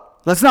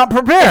 let's not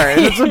prepare.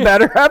 It's a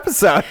better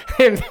episode.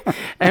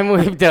 and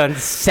we've done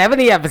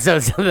 70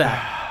 episodes of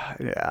that.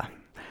 Yeah.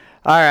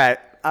 All right.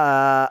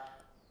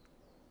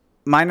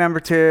 My number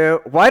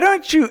 2, why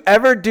don't you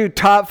ever do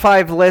top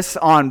 5 lists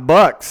on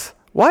books?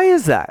 Why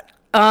is that?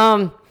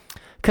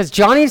 Because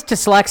Johnny's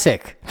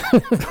dyslexic.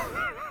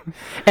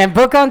 And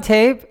book on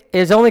tape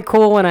is only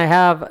cool when I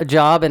have a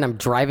job and I'm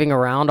driving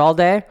around all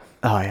day.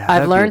 Oh, yeah.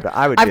 I've learned.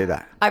 I would do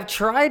that. I've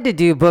tried to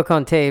do book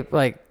on tape,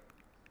 like,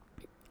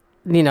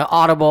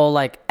 Audible,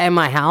 like, at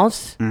my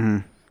house. Mm-hmm.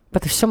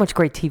 But there's so much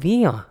great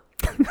TV on.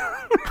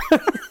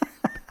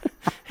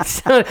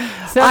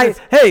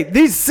 Hey,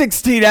 these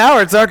 16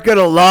 hours aren't going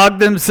to log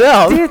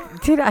themselves.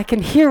 Dude, I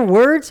can hear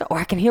words, or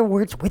I can hear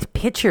words with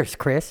pictures,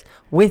 Chris.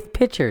 With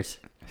pictures.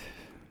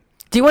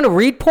 Do you want to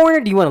read porn,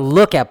 or do you want to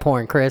look at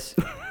porn, Chris?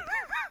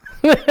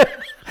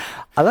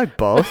 I like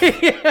both.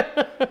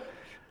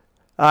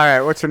 All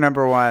right, what's your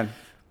number 1?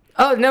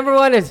 Oh, number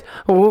 1 is,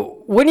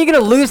 when are you going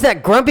to lose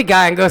that grumpy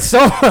guy and go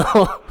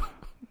solo?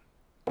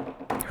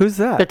 Who's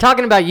that? They're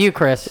talking about you,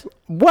 Chris.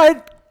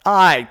 What?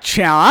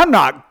 I'm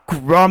not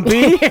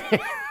grumpy.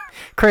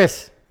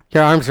 Chris,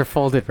 your arms are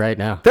folded right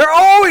now. They're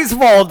always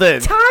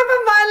folded. Time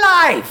of my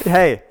life.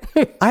 Hey,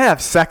 I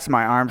have sex.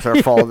 My arms are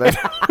folded.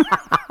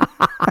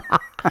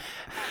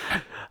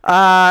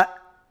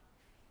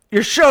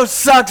 Your show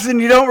sucks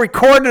and you don't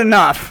record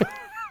enough.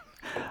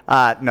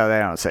 No, they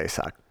don't say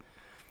suck.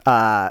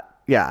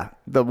 Yeah,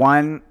 the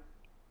one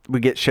we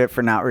get shit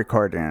for not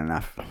recording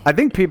enough. I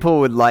think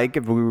people would like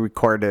if we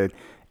recorded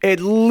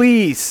at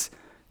least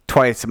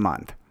twice a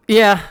month.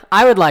 Yeah,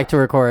 I would like to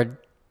record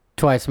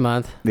twice a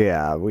month.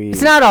 Yeah,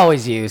 It's not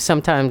always you.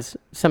 Sometimes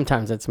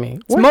it's me.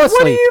 It's what, mostly.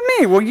 What do you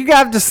mean? Well, you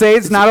have to say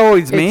it's not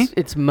always me.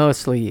 It's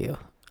mostly you.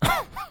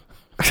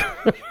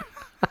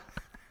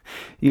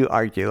 You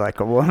argue like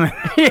a woman.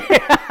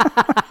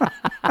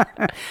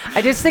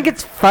 I just think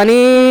it's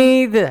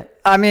funny that...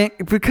 I mean,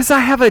 because I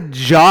have a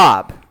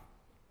job.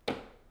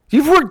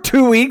 You've worked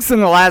 2 weeks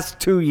in the last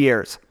 2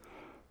 years,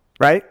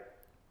 right?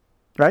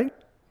 Right?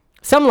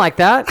 Something like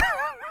that.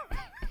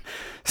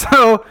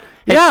 So,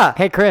 yeah.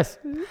 Hey, Chris.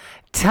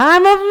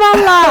 Time of my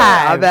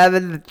life. I'm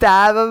having the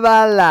time of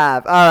my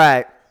life. All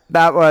right.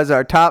 That was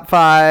our top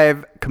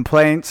 5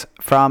 complaints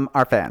from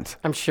our fans.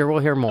 I'm sure we'll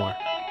hear more.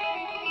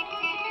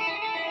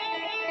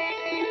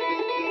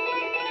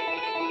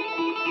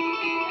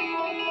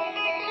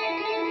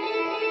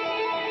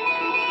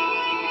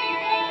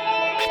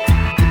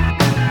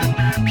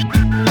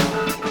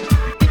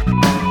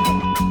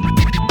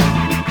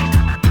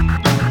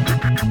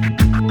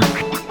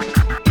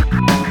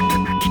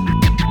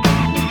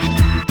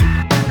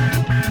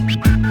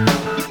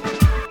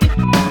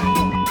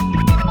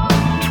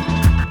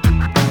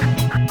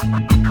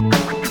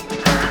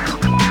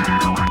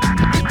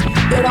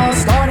 It all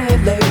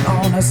started late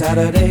on a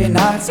Saturday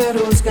night. Said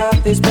who's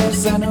got these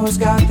piss and who's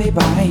got the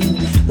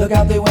pine. Look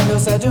out the window,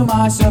 said to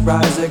my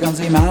surprise, there comes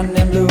the man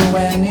in blue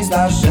and he's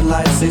flashing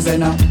lights. He said,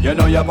 no, you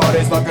know your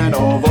party's fucking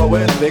over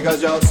with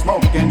because you're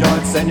smoking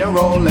joints and you're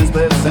rolling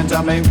splits. And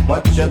tell me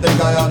what you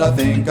think I ought to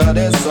think of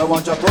this. So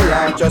won't you pull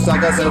out your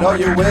sock? I said, oh,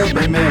 you will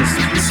be missed.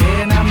 You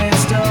see now,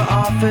 Mr.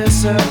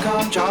 Officer,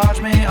 come charge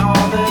me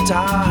all the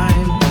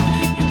time.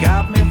 You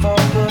got me for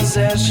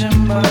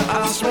possession, but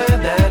I swear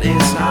that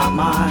it's not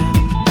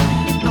mine.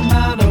 No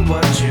matter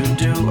what you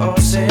do or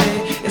say,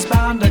 it's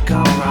bound to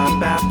come right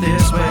back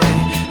this way.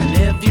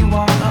 And if you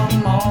want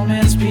a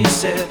moment's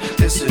peace,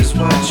 this is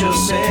what you'll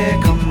say.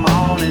 Come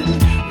on and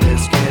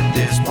let's get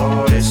this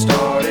party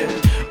started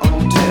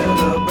until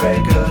the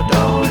break of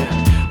dawn.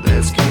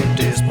 Let's keep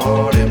this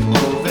party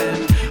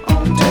moving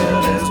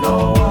until there's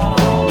no one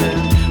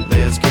holding.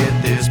 Let's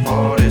get this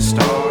party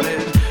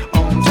started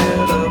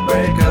until the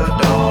break of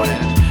dawn.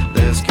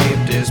 Let's keep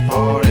this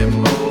party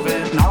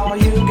moving. All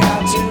you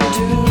got to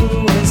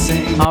do is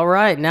sing. All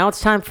right, now it's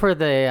time for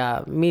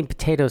the meat and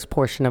potatoes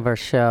portion of our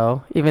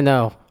show, even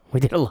though we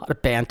did a lot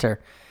of banter.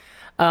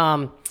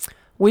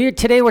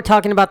 Today we're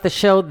talking about the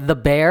show The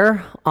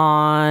Bear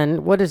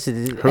on, what is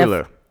it?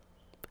 Hulu.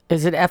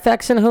 Is it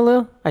FX and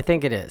Hulu? I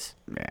think it is.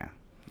 Yeah.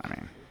 I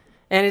mean,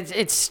 And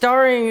it's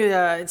starring,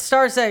 it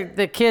stars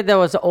the kid that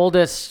was the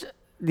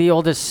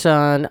oldest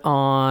son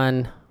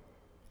on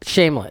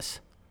Shameless.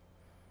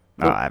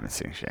 no, I haven't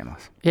seen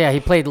Shameless. Yeah, he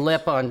played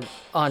Lip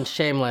on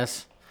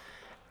Shameless.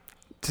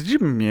 Did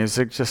your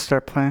music just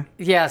start playing?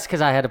 Yes,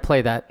 because I had to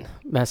play that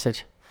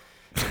message.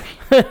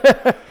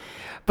 But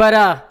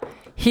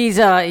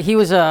he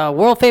was a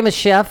world famous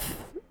chef,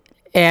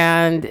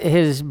 and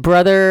his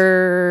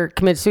brother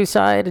committed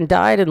suicide and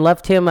died and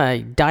left him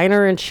a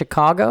diner in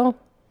Chicago.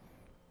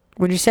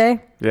 Would you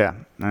say? Yeah.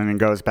 And it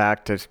goes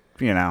back to,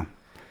 it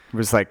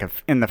was like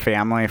in the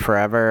family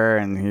forever,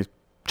 and he's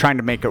trying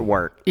to make it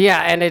work.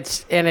 Yeah, and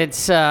it's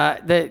diner's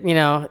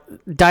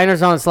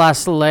on its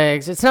last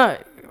legs. It's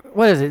not.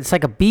 What is it? It's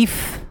like a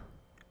beef.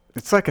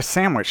 It's like a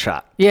sandwich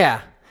shop.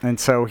 Yeah. And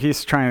so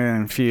he's trying to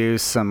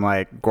infuse some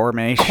like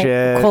gourmet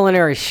shit.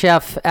 Culinary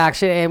chef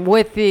action, and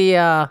with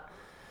the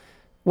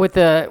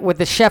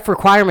chef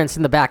requirements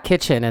in the back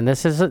kitchen. And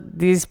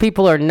these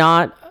people are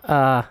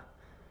not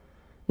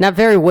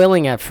very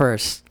willing at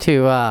first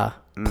to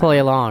play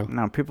along.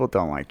 No, people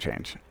don't like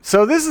change.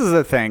 So this is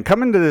the thing.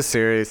 Coming to this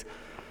series,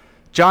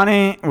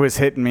 Johnny was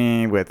hitting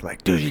me with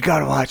like, dude, you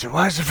gotta watch it.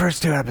 Watch the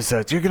first 2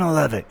 episodes. You're gonna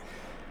love it.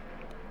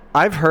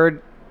 I've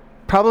heard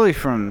probably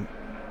from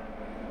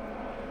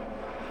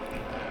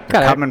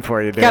coming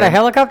for you, dude. Got a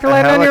helicopter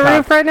landing on your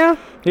roof right now?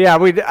 Yeah,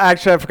 I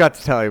forgot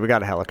to tell you, we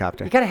got a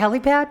helicopter. You got a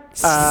helipad?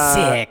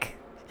 Sick.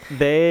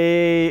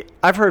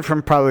 I've heard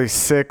from probably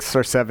 6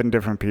 or 7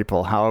 different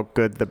people how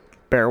good The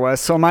Bear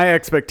was. So my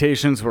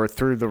expectations were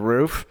through the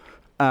roof.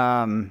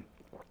 It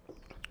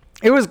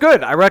was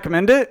good. I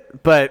recommend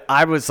it, but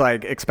I was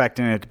like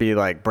expecting it to be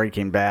like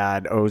Breaking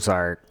Bad,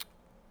 Ozark.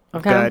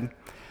 Okay. Good.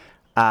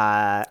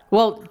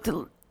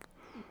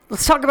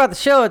 Let's talk about the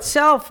show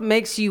itself.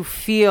 Makes you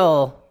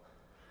feel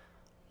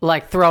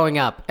like throwing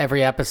up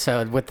every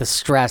episode with the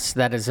stress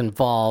that is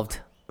involved.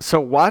 So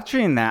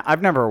watching that,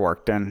 I've never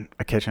worked in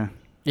a kitchen.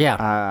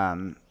 Yeah.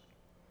 And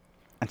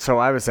so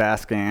I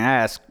asked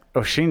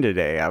Oshin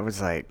today, I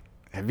was like,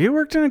 have you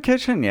worked in a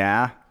kitchen?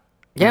 Yeah.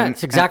 Yeah,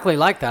 it's exactly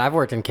like that. I've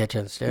worked in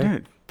kitchens, dude.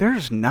 Dude,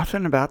 there's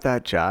nothing about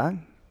that job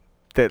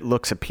that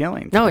looks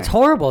appealing to No, me. it's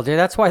horrible, dude.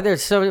 That's why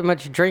there's so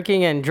much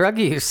drinking and drug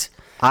use.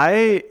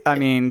 I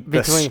mean,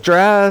 the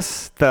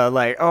stress, the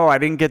like, oh, I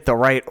didn't get the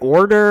right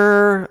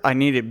order. I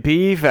needed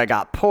beef. I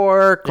got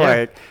pork. Yeah.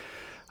 Like,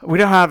 we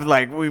don't have,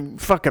 like, we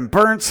fucking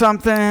burnt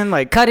something.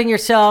 Like, Cutting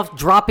yourself,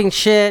 dropping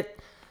shit.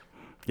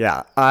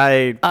 yeah,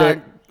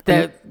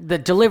 The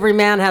delivery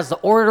man has the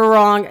order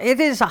wrong. It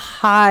is a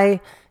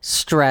high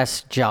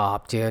stress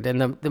job, dude.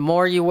 And the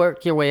more you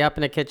work your way up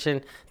in the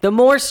kitchen, the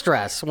more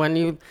stress when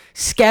you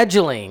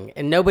scheduling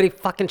and nobody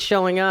fucking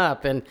showing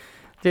up. And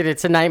dude,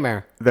 it's a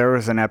nightmare. There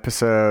was an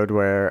episode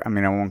where, I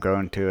mean, I won't go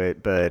into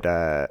it, but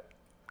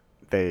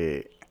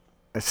they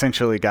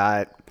essentially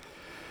got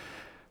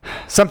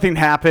something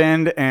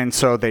happened, and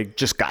so they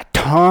just got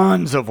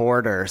tons of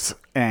orders.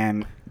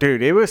 And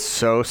dude, it was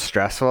so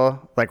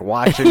stressful. Like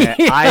watching it,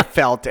 Yeah. I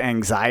felt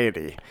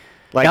anxiety.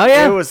 Like Oh,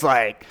 yeah. it was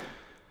like,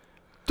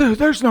 dude,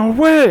 there's no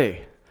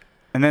way.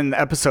 And then the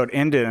episode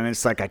ended, and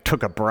it's like I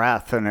took a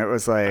breath, and it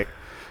was like,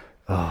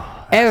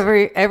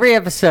 every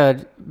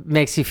episode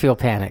makes you feel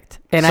panicked,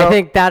 and I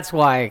think that's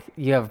why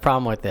you have a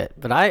problem with it.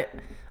 But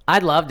I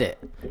loved it.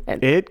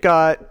 And it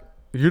got.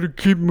 You gotta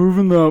keep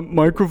moving the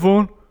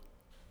microphone.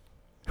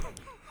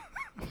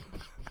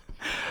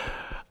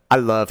 I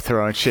love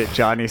throwing shit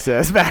Johnny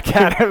says back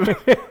at him.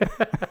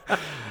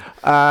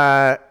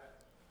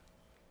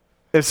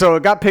 So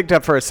it got picked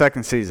up for a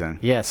second season.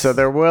 Yes. So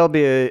there will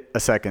be a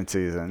second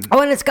season.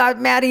 Oh, and it's got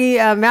Maddie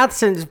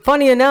Matheson.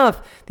 Funny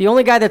enough, the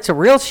only guy that's a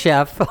real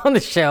chef on the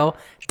show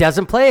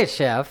doesn't play a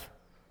chef.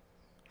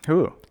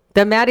 Who?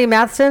 The Maddie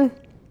Matheson.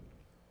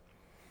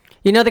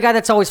 You know the guy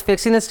that's always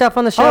fixing the stuff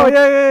on the show? Oh,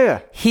 yeah.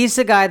 He's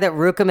the guy that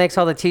Ruka makes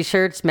all the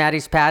T-shirts,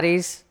 Maddie's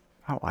Patties.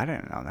 Oh, I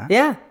didn't know that.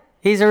 Yeah,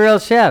 he's a real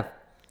chef.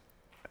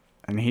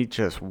 And he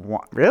just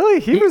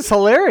really? He was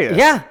hilarious.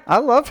 Yeah. I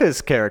love his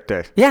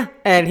character. Yeah,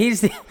 and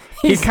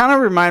He kind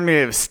of reminded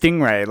me of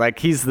Stingray. Like,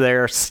 he's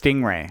their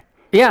Stingray.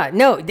 Yeah,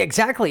 no,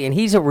 exactly. And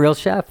he's a real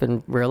chef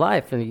in real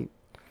life. And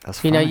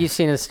That's you know, funny. you've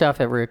seen his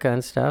stuff at Ruka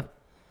and stuff.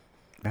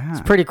 Yeah.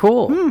 It's pretty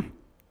cool.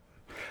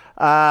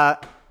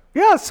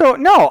 Yeah, so,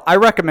 no, I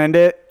recommend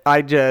it.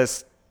 I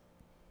just,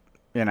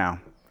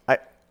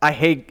 I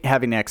hate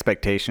having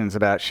expectations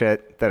about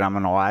shit that I'm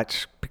going to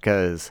watch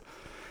because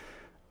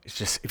it's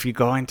just, if you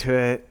go into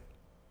it,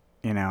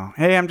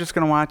 hey, I'm just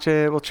going to watch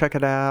it. We'll check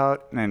it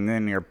out. And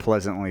then you're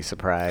pleasantly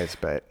surprised.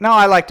 But, no,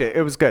 I liked it.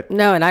 It was good.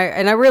 No, and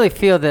I really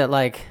feel that,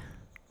 like,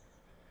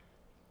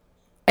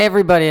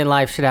 everybody in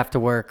life should have to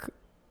work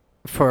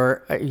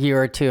for a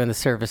year or two in the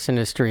service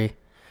industry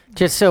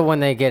just so when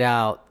they get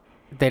out,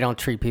 they don't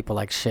treat people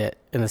like shit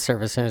in the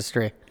service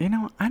industry.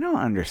 I don't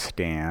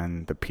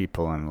understand the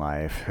people in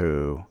life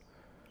who...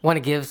 Want to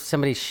give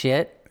somebody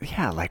shit?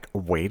 Yeah, like a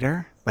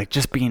waiter. Like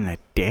just being a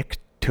dick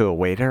to a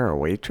waiter or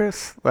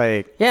waitress.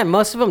 Like... Yeah,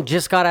 most of them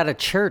just got out of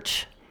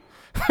church.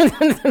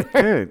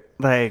 Dude,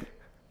 like...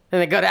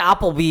 And they go to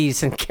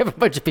Applebee's and give a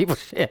bunch of people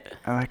shit.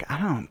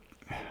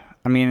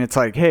 It's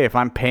like, hey, if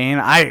I'm paying,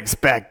 I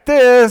expect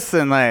this,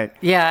 and like...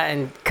 Yeah,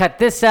 and cut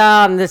this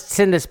out, and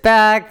send this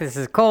back. This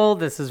is cold,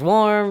 this is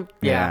warm.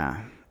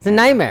 Yeah. It's a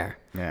nightmare.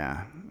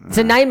 Yeah. It's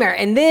a nightmare.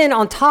 And then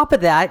on top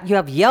of that, you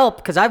have Yelp,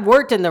 because I've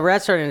worked in the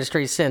restaurant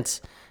industry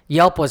since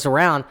Yelp was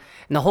around,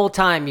 and the whole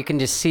time you can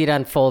just see it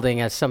unfolding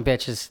as some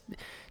bitch is,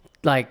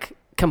 like,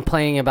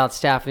 complaining about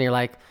staff, and you're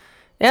like,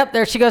 yep,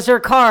 there she goes to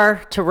her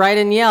car to write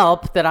in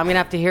Yelp that I'm going to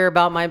have to hear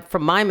about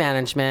from my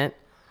management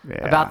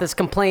about this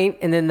complaint,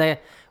 and then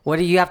what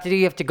do you have to do?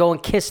 You have to go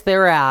and kiss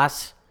their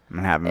ass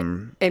And have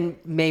them... and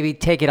maybe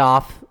take it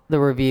off the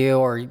review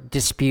or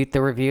dispute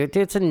the review.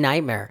 Dude, it's a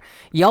nightmare.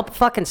 Yelp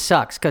fucking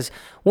sucks, because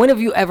when have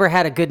you ever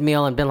had a good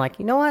meal and been like,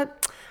 you know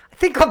what? I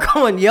think I'll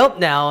go on Yelp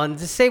now and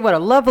just say what a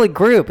lovely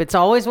group. It's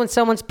always when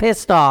someone's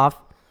pissed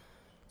off.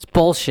 It's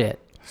bullshit.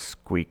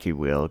 Squeaky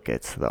wheel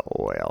gets the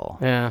oil.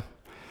 Yeah.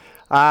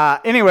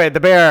 Anyway, The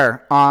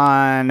Bear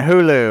on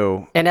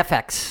Hulu. And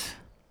FX.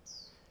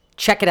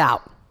 Check it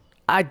out.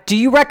 Do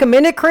you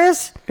recommend it,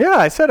 Chris? Yeah,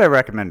 I said I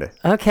recommend it.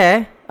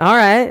 Okay. All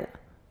right.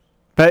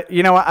 But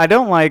you know what? I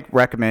don't like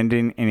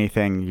recommending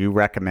anything you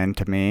recommend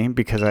to me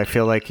because I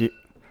feel like you...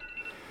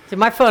 Dude,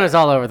 my phone is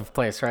all over the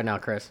place right now,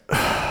 Chris.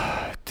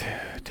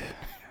 Dude.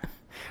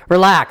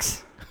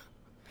 Relax.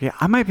 Yeah,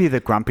 I might be the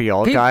grumpy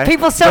old guy.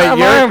 People set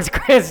alarms,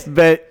 Chris.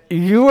 But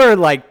you are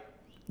like...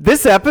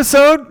 This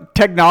episode,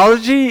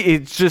 technology,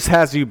 it just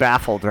has you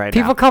baffled right now.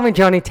 People call me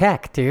Johnny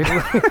Tech, dude.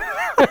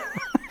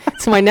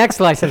 It's my next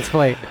license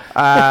plate.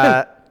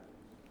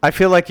 I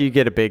feel like you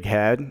get a big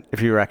head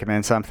if you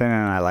recommend something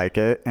and I like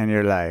it, and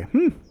you're like,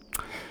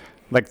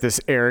 like this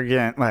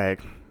arrogant,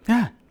 like,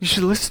 yeah, you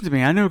should listen to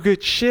me. I know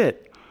good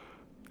shit.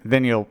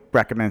 Then you'll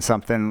recommend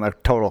something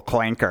like total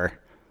clanker.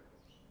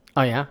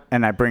 Oh, yeah?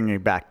 And I bring you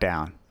back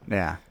down.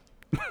 Yeah.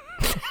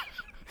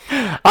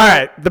 All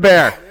right, The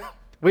Bear.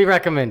 We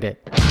recommend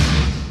it.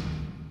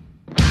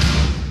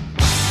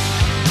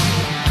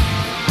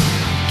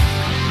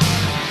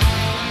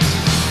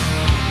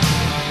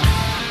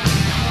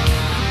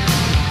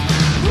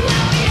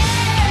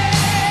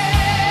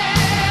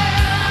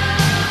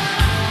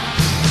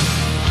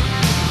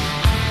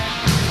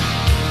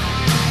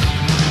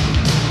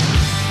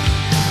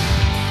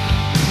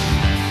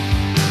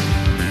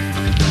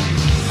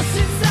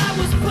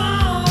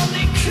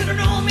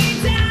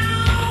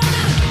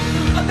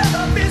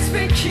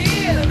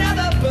 Kid,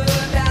 another bird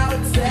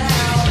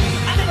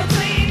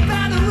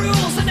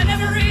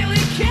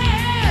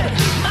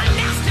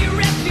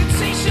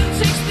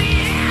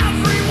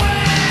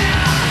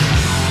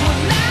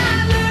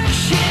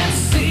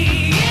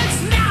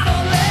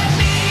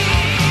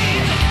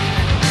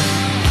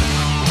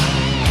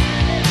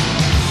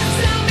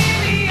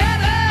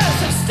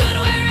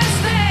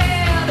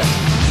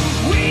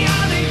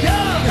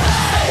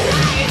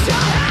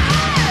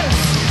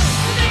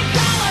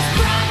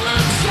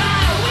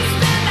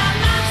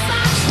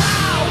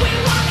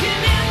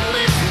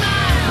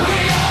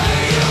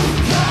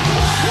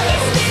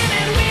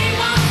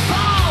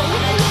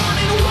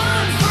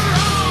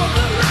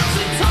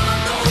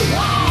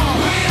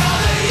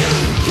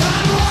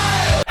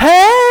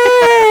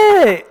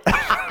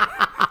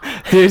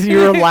Dude, you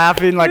were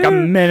laughing like a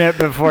minute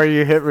before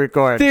you hit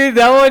record. Dude,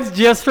 that one's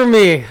just for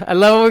me. I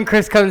love when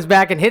Chris comes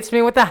back and hits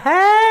me with the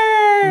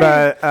hey.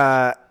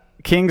 But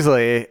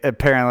Kingsley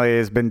apparently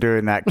has been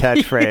doing that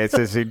catchphrase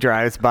as he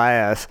drives by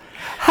us.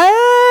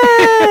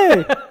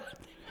 Hey!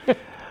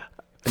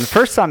 And the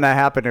first time that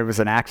happened, it was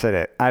an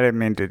accident. I didn't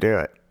mean to do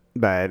it.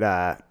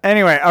 But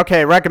anyway,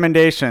 okay,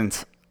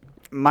 recommendations.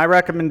 My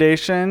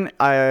recommendation,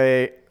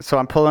 so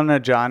I'm pulling a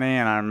Johnny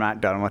and I'm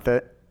not done with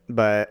it,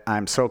 but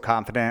I'm so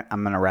confident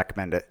I'm going to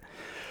recommend it.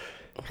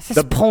 It's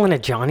just pulling a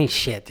Johnny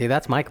shit, dude.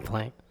 That's my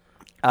complaint.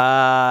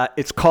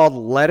 It's called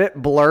Let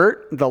It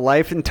Blurt, The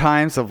Life and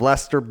Times of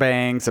Lester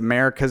Bangs,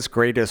 America's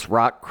Greatest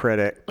Rock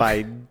Critic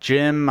by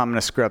Jim, I'm going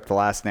to screw up the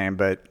last name,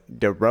 but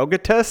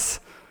DeRogatis.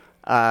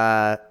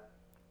 I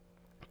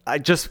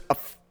just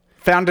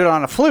found it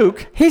on a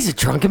fluke. He's a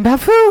drunken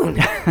buffoon.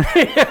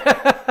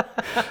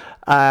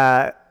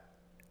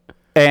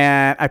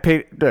 And I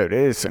paid, dude, it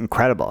is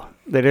incredible.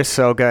 It is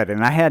so good.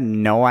 And I had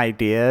no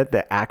idea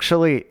that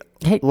actually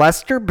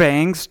Lester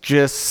Bangs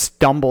just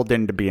stumbled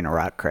into being a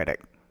rock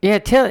critic. Yeah,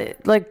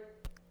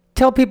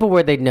 tell people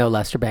where they know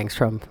Lester Bangs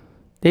from.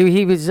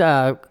 He was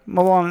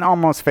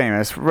Almost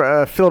Famous.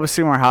 Philip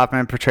Seymour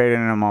Hoffman portrayed in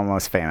him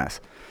Almost Famous.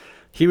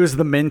 He was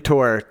the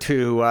mentor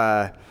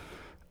to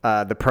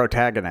the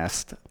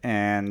protagonist,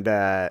 and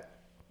I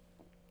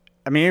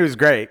mean, he was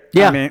great.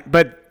 Yeah. I mean,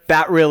 but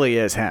that really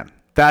is him.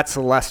 That's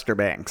Lester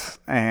Bangs,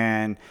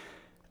 and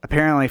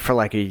apparently for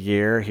like a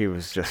year he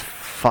was just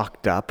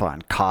fucked up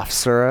on cough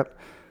syrup.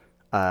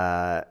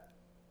 yeah.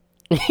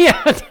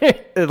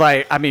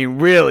 Like, I mean,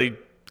 really,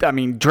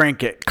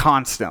 drink it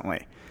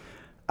constantly.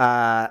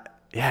 Yeah,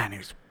 and he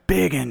was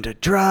big into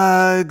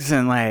drugs,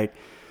 and like,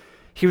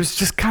 he was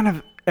just kind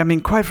of, I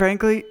mean, quite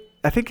frankly,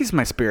 I think he's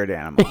my spirit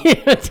animal.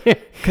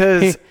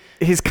 Because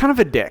he's kind of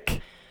a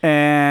dick,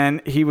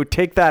 and he would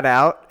take that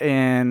out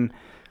in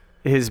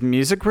his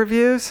music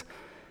reviews.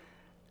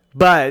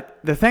 But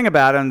the thing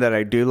about him that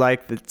I do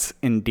like that's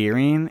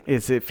endearing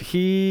is if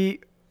he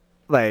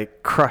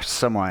like crushed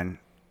someone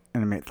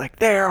and I mean, like,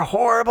 they're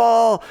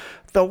horrible,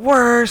 the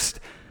worst.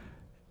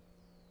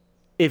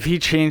 If he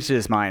changed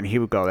his mind, he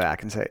would go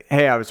back and say,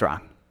 hey, I was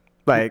wrong.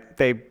 Like,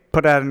 they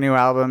put out a new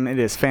album. It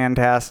is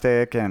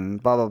fantastic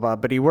and blah, blah, blah.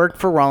 But he worked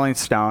for Rolling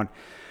Stone,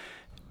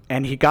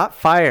 and he got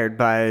fired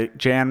by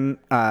Jan.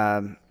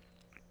 Yeah,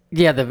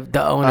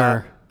 the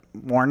owner.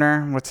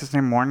 Warner. What's his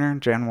name? Warner?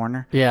 Jan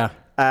Warner? Yeah.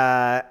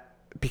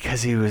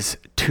 Because he was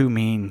too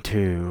mean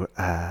to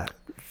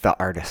the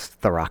artists,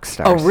 the rock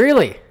stars. Oh,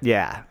 really?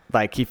 Yeah.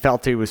 Like, he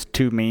felt he was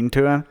too mean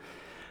to him.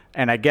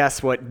 And I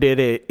guess what did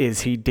it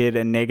is he did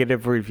a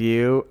negative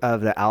review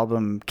of the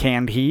album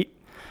Canned Heat.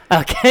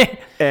 Okay.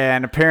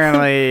 And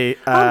apparently,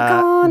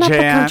 I'm going up the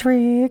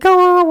country, go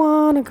where I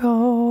wanna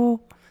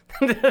go.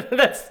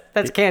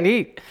 that's Canned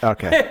Heat.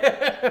 Okay.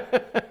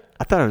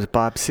 I thought it was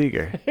Bob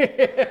Seger.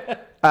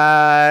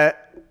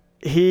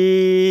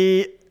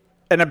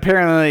 And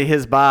apparently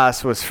his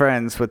boss was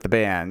friends with the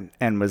band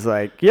and was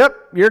like, yep,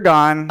 you're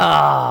gone.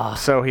 Oh.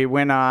 So he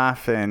went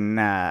off and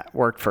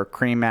worked for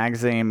Cream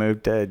Magazine,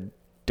 moved to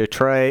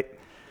Detroit.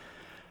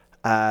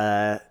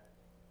 But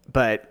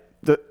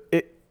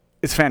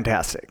it's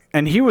fantastic.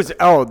 And he was,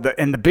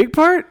 and the big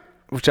part,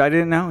 which I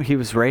didn't know, he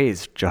was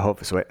raised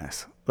Jehovah's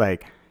Witness.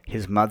 Like,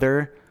 his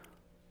mother,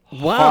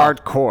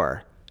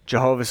 hardcore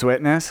Jehovah's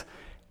Witness.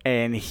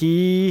 And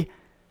he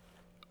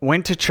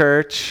went to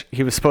church.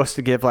 He was supposed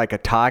to give like a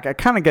talk. I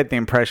kind of get the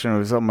impression it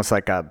was almost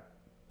like a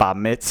bar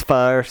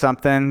mitzvah or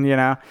something, you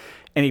know?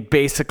 And he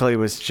basically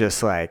was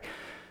just like,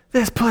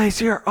 this place,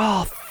 you're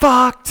all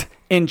fucked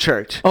in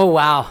church. Oh,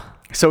 wow.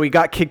 So he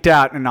got kicked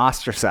out and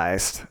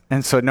ostracized.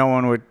 And so no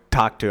one would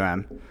talk to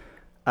him.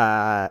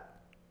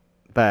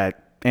 But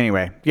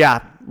anyway,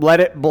 yeah, Let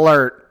It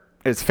Blurt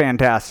is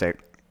fantastic.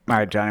 All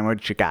right, Johnny,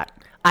 what you got?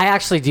 I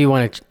actually do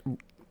want to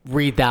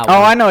read that one.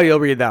 Oh, I know you'll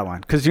read that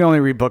one because you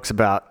only read books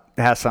about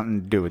it has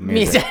something to do with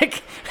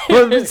music.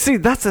 Well, see,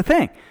 that's the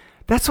thing.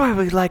 That's why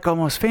we like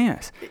Almost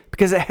Famous,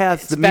 because it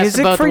has the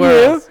music for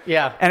you,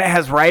 yeah, and it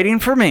has writing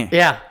for me.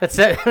 Yeah, that's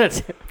it.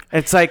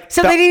 It's like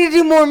so they need to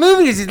do more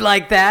movies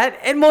like that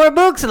and more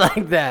books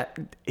like that.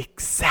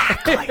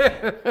 Exactly.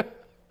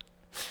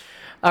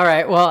 All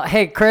right. Well,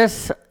 hey,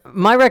 Chris,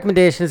 my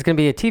recommendation is going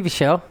to be a TV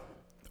show.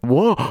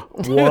 Whoa!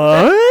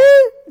 What?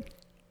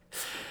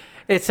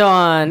 It's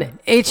on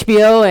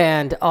HBO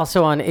and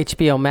also on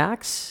HBO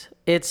Max.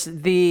 It's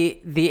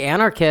the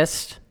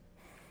Anarchist,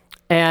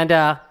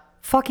 and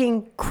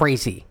fucking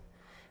crazy.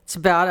 It's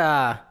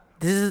about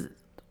this is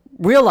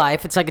real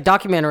life. It's like a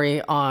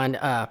documentary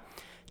on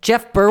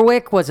Jeff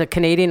Berwick was a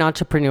Canadian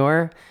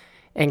entrepreneur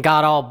and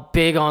got all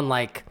big on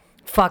like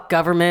fuck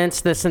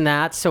governments, this and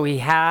that. So he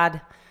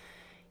had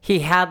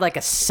like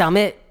a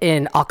summit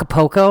in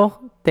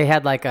Acapulco. They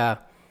had like a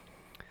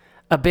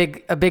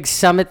big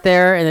summit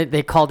there, and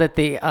they called it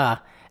the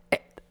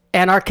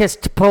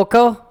Anarchist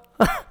Poco.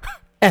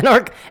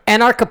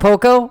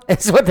 Anarchapulco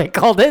is what they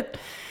called it.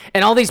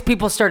 And all these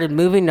people started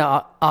moving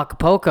to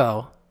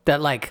Acapulco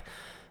that like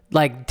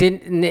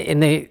didn't,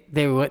 and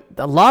they went,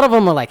 a lot of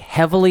them were like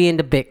heavily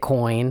into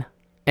Bitcoin,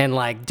 and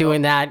like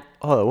doing that.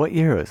 Oh, what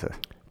year was this?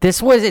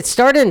 It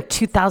started in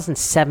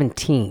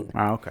 2017.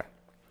 Oh, okay.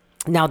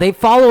 Now they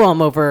follow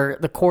them over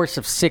the course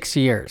of 6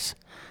 years,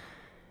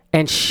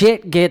 and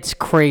shit gets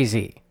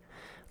crazy.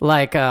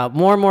 Like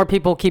more and more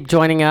people keep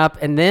joining up,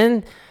 and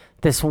then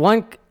this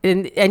one,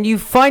 and you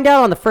find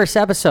out on the first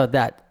episode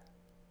that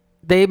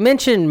they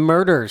mention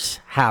murders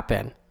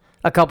happen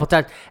a couple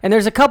times, and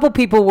there's a couple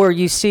people where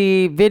you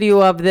see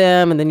video of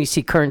them, and then you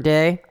see current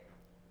day,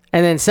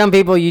 and then some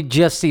people you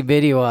just see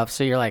video of,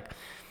 so you're like,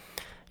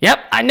 yep,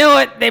 I know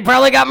it. They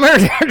probably got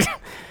murdered.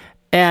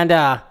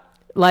 And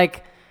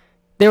like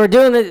they were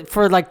doing it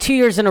for like 2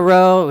 years in a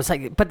row. It was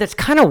like, but that's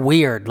kind of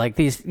weird. Like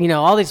these,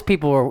 all these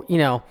people were,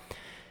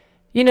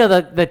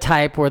 the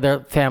type where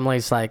their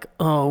family's like,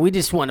 oh, we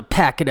just want to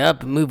pack it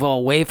up and move all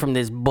away from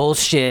this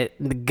bullshit,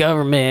 the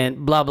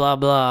government, blah, blah,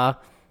 blah.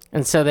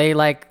 And so they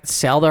like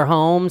sell their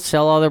homes,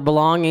 sell all their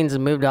belongings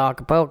and move to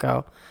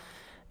Acapulco.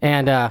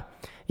 And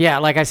yeah,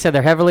 like I said,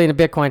 they're heavily into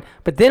Bitcoin.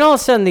 But then all of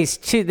a sudden this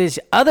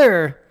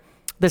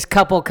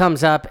couple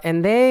comes up,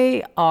 and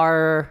they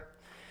are,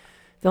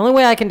 the only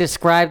way I can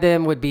describe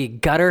them would be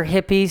gutter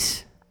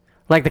hippies,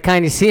 like the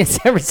kind you see in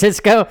San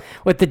Francisco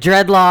with the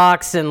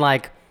dreadlocks, and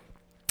like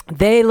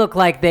they look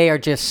like they are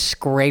just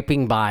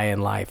scraping by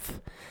in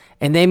life.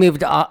 And they moved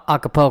to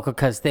Acapulco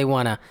because they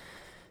want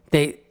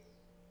to,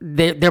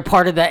 they're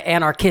part of the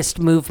anarchist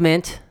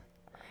movement,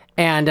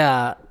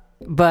 and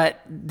but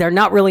they're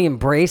not really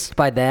embraced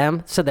by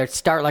them, so they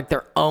start like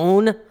their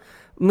own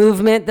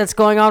movement that's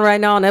going on right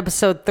now. In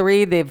episode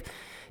 3,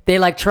 they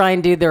like try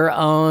and do their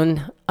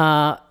own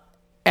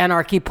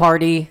anarchy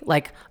party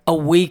like a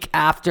week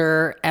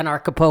after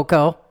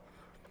Anarchapulco,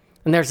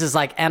 and there's this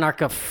like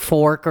Anarcha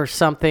Fork or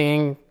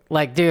something.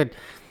 Like, dude,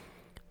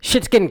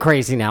 shit's getting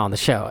crazy now on the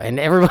show, and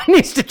everyone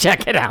needs to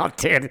check it out,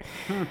 dude.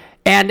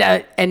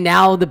 And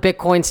now the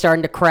Bitcoin's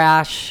starting to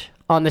crash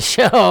on the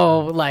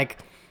show. Like,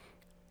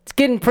 it's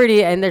getting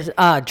pretty, and there's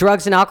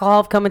drugs and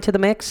alcohol have come into the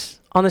mix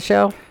on the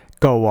show.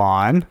 Go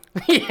on.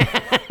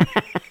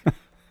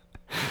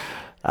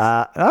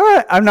 All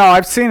right. No,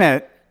 I've seen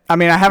it. I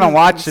mean, I haven't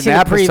watched an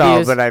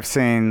episode, but I've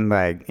seen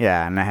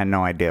and I had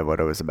no idea what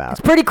it was about. It's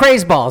pretty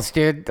crazy balls,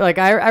 dude. Like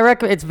I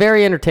recommend. It's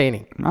very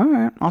entertaining. All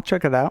right, I'll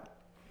check it out.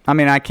 I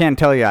mean, I can't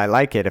tell you I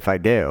like it if I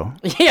do.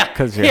 Yeah.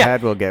 Because your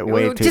head will get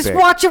way too big. Just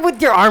watch it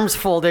with your arms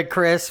folded,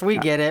 Chris. We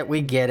get it.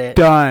 We get it.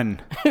 Done.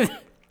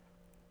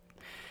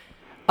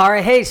 All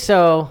right. Hey,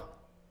 so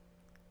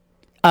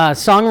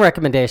song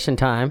recommendation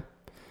time.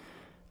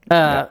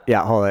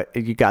 Yeah, hold it.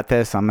 You got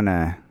this? I'm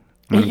gonna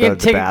go to the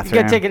bathroom.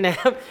 You gotta take a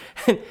nap.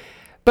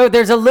 But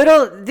there's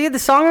the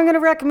song I'm gonna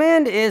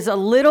recommend is a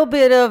little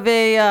bit of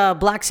a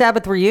Black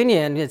Sabbath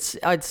reunion. It's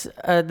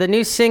the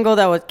new single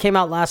that came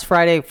out last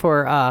Friday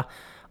for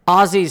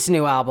Ozzy's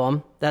new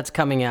album that's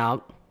coming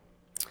out,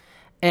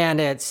 and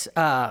it's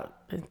the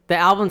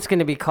album's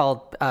gonna be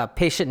called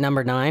Patient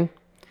Number 9,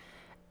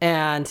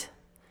 and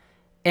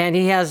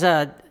he has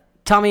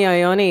Tommy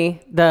Iommi,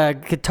 the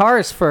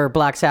guitarist for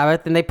Black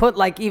Sabbath, and they put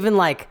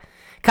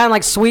kind of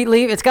like Sweet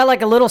Leaf. It's got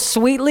like a little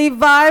Sweet Leaf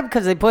vibe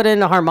because they put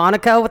in a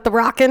harmonica with the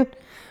rockin',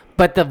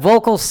 but the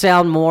vocals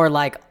sound more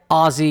like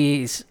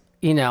Ozzy's,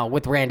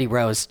 with Randy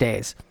Rose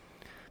days.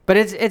 But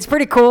it's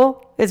pretty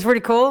cool. It's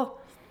pretty cool.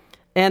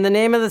 And the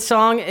name of the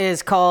song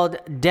is called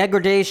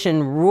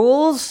Degradation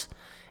Rules,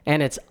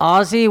 and it's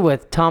Ozzy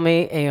with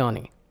Tommy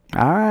Iommi.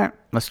 All right,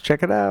 let's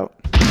check it out.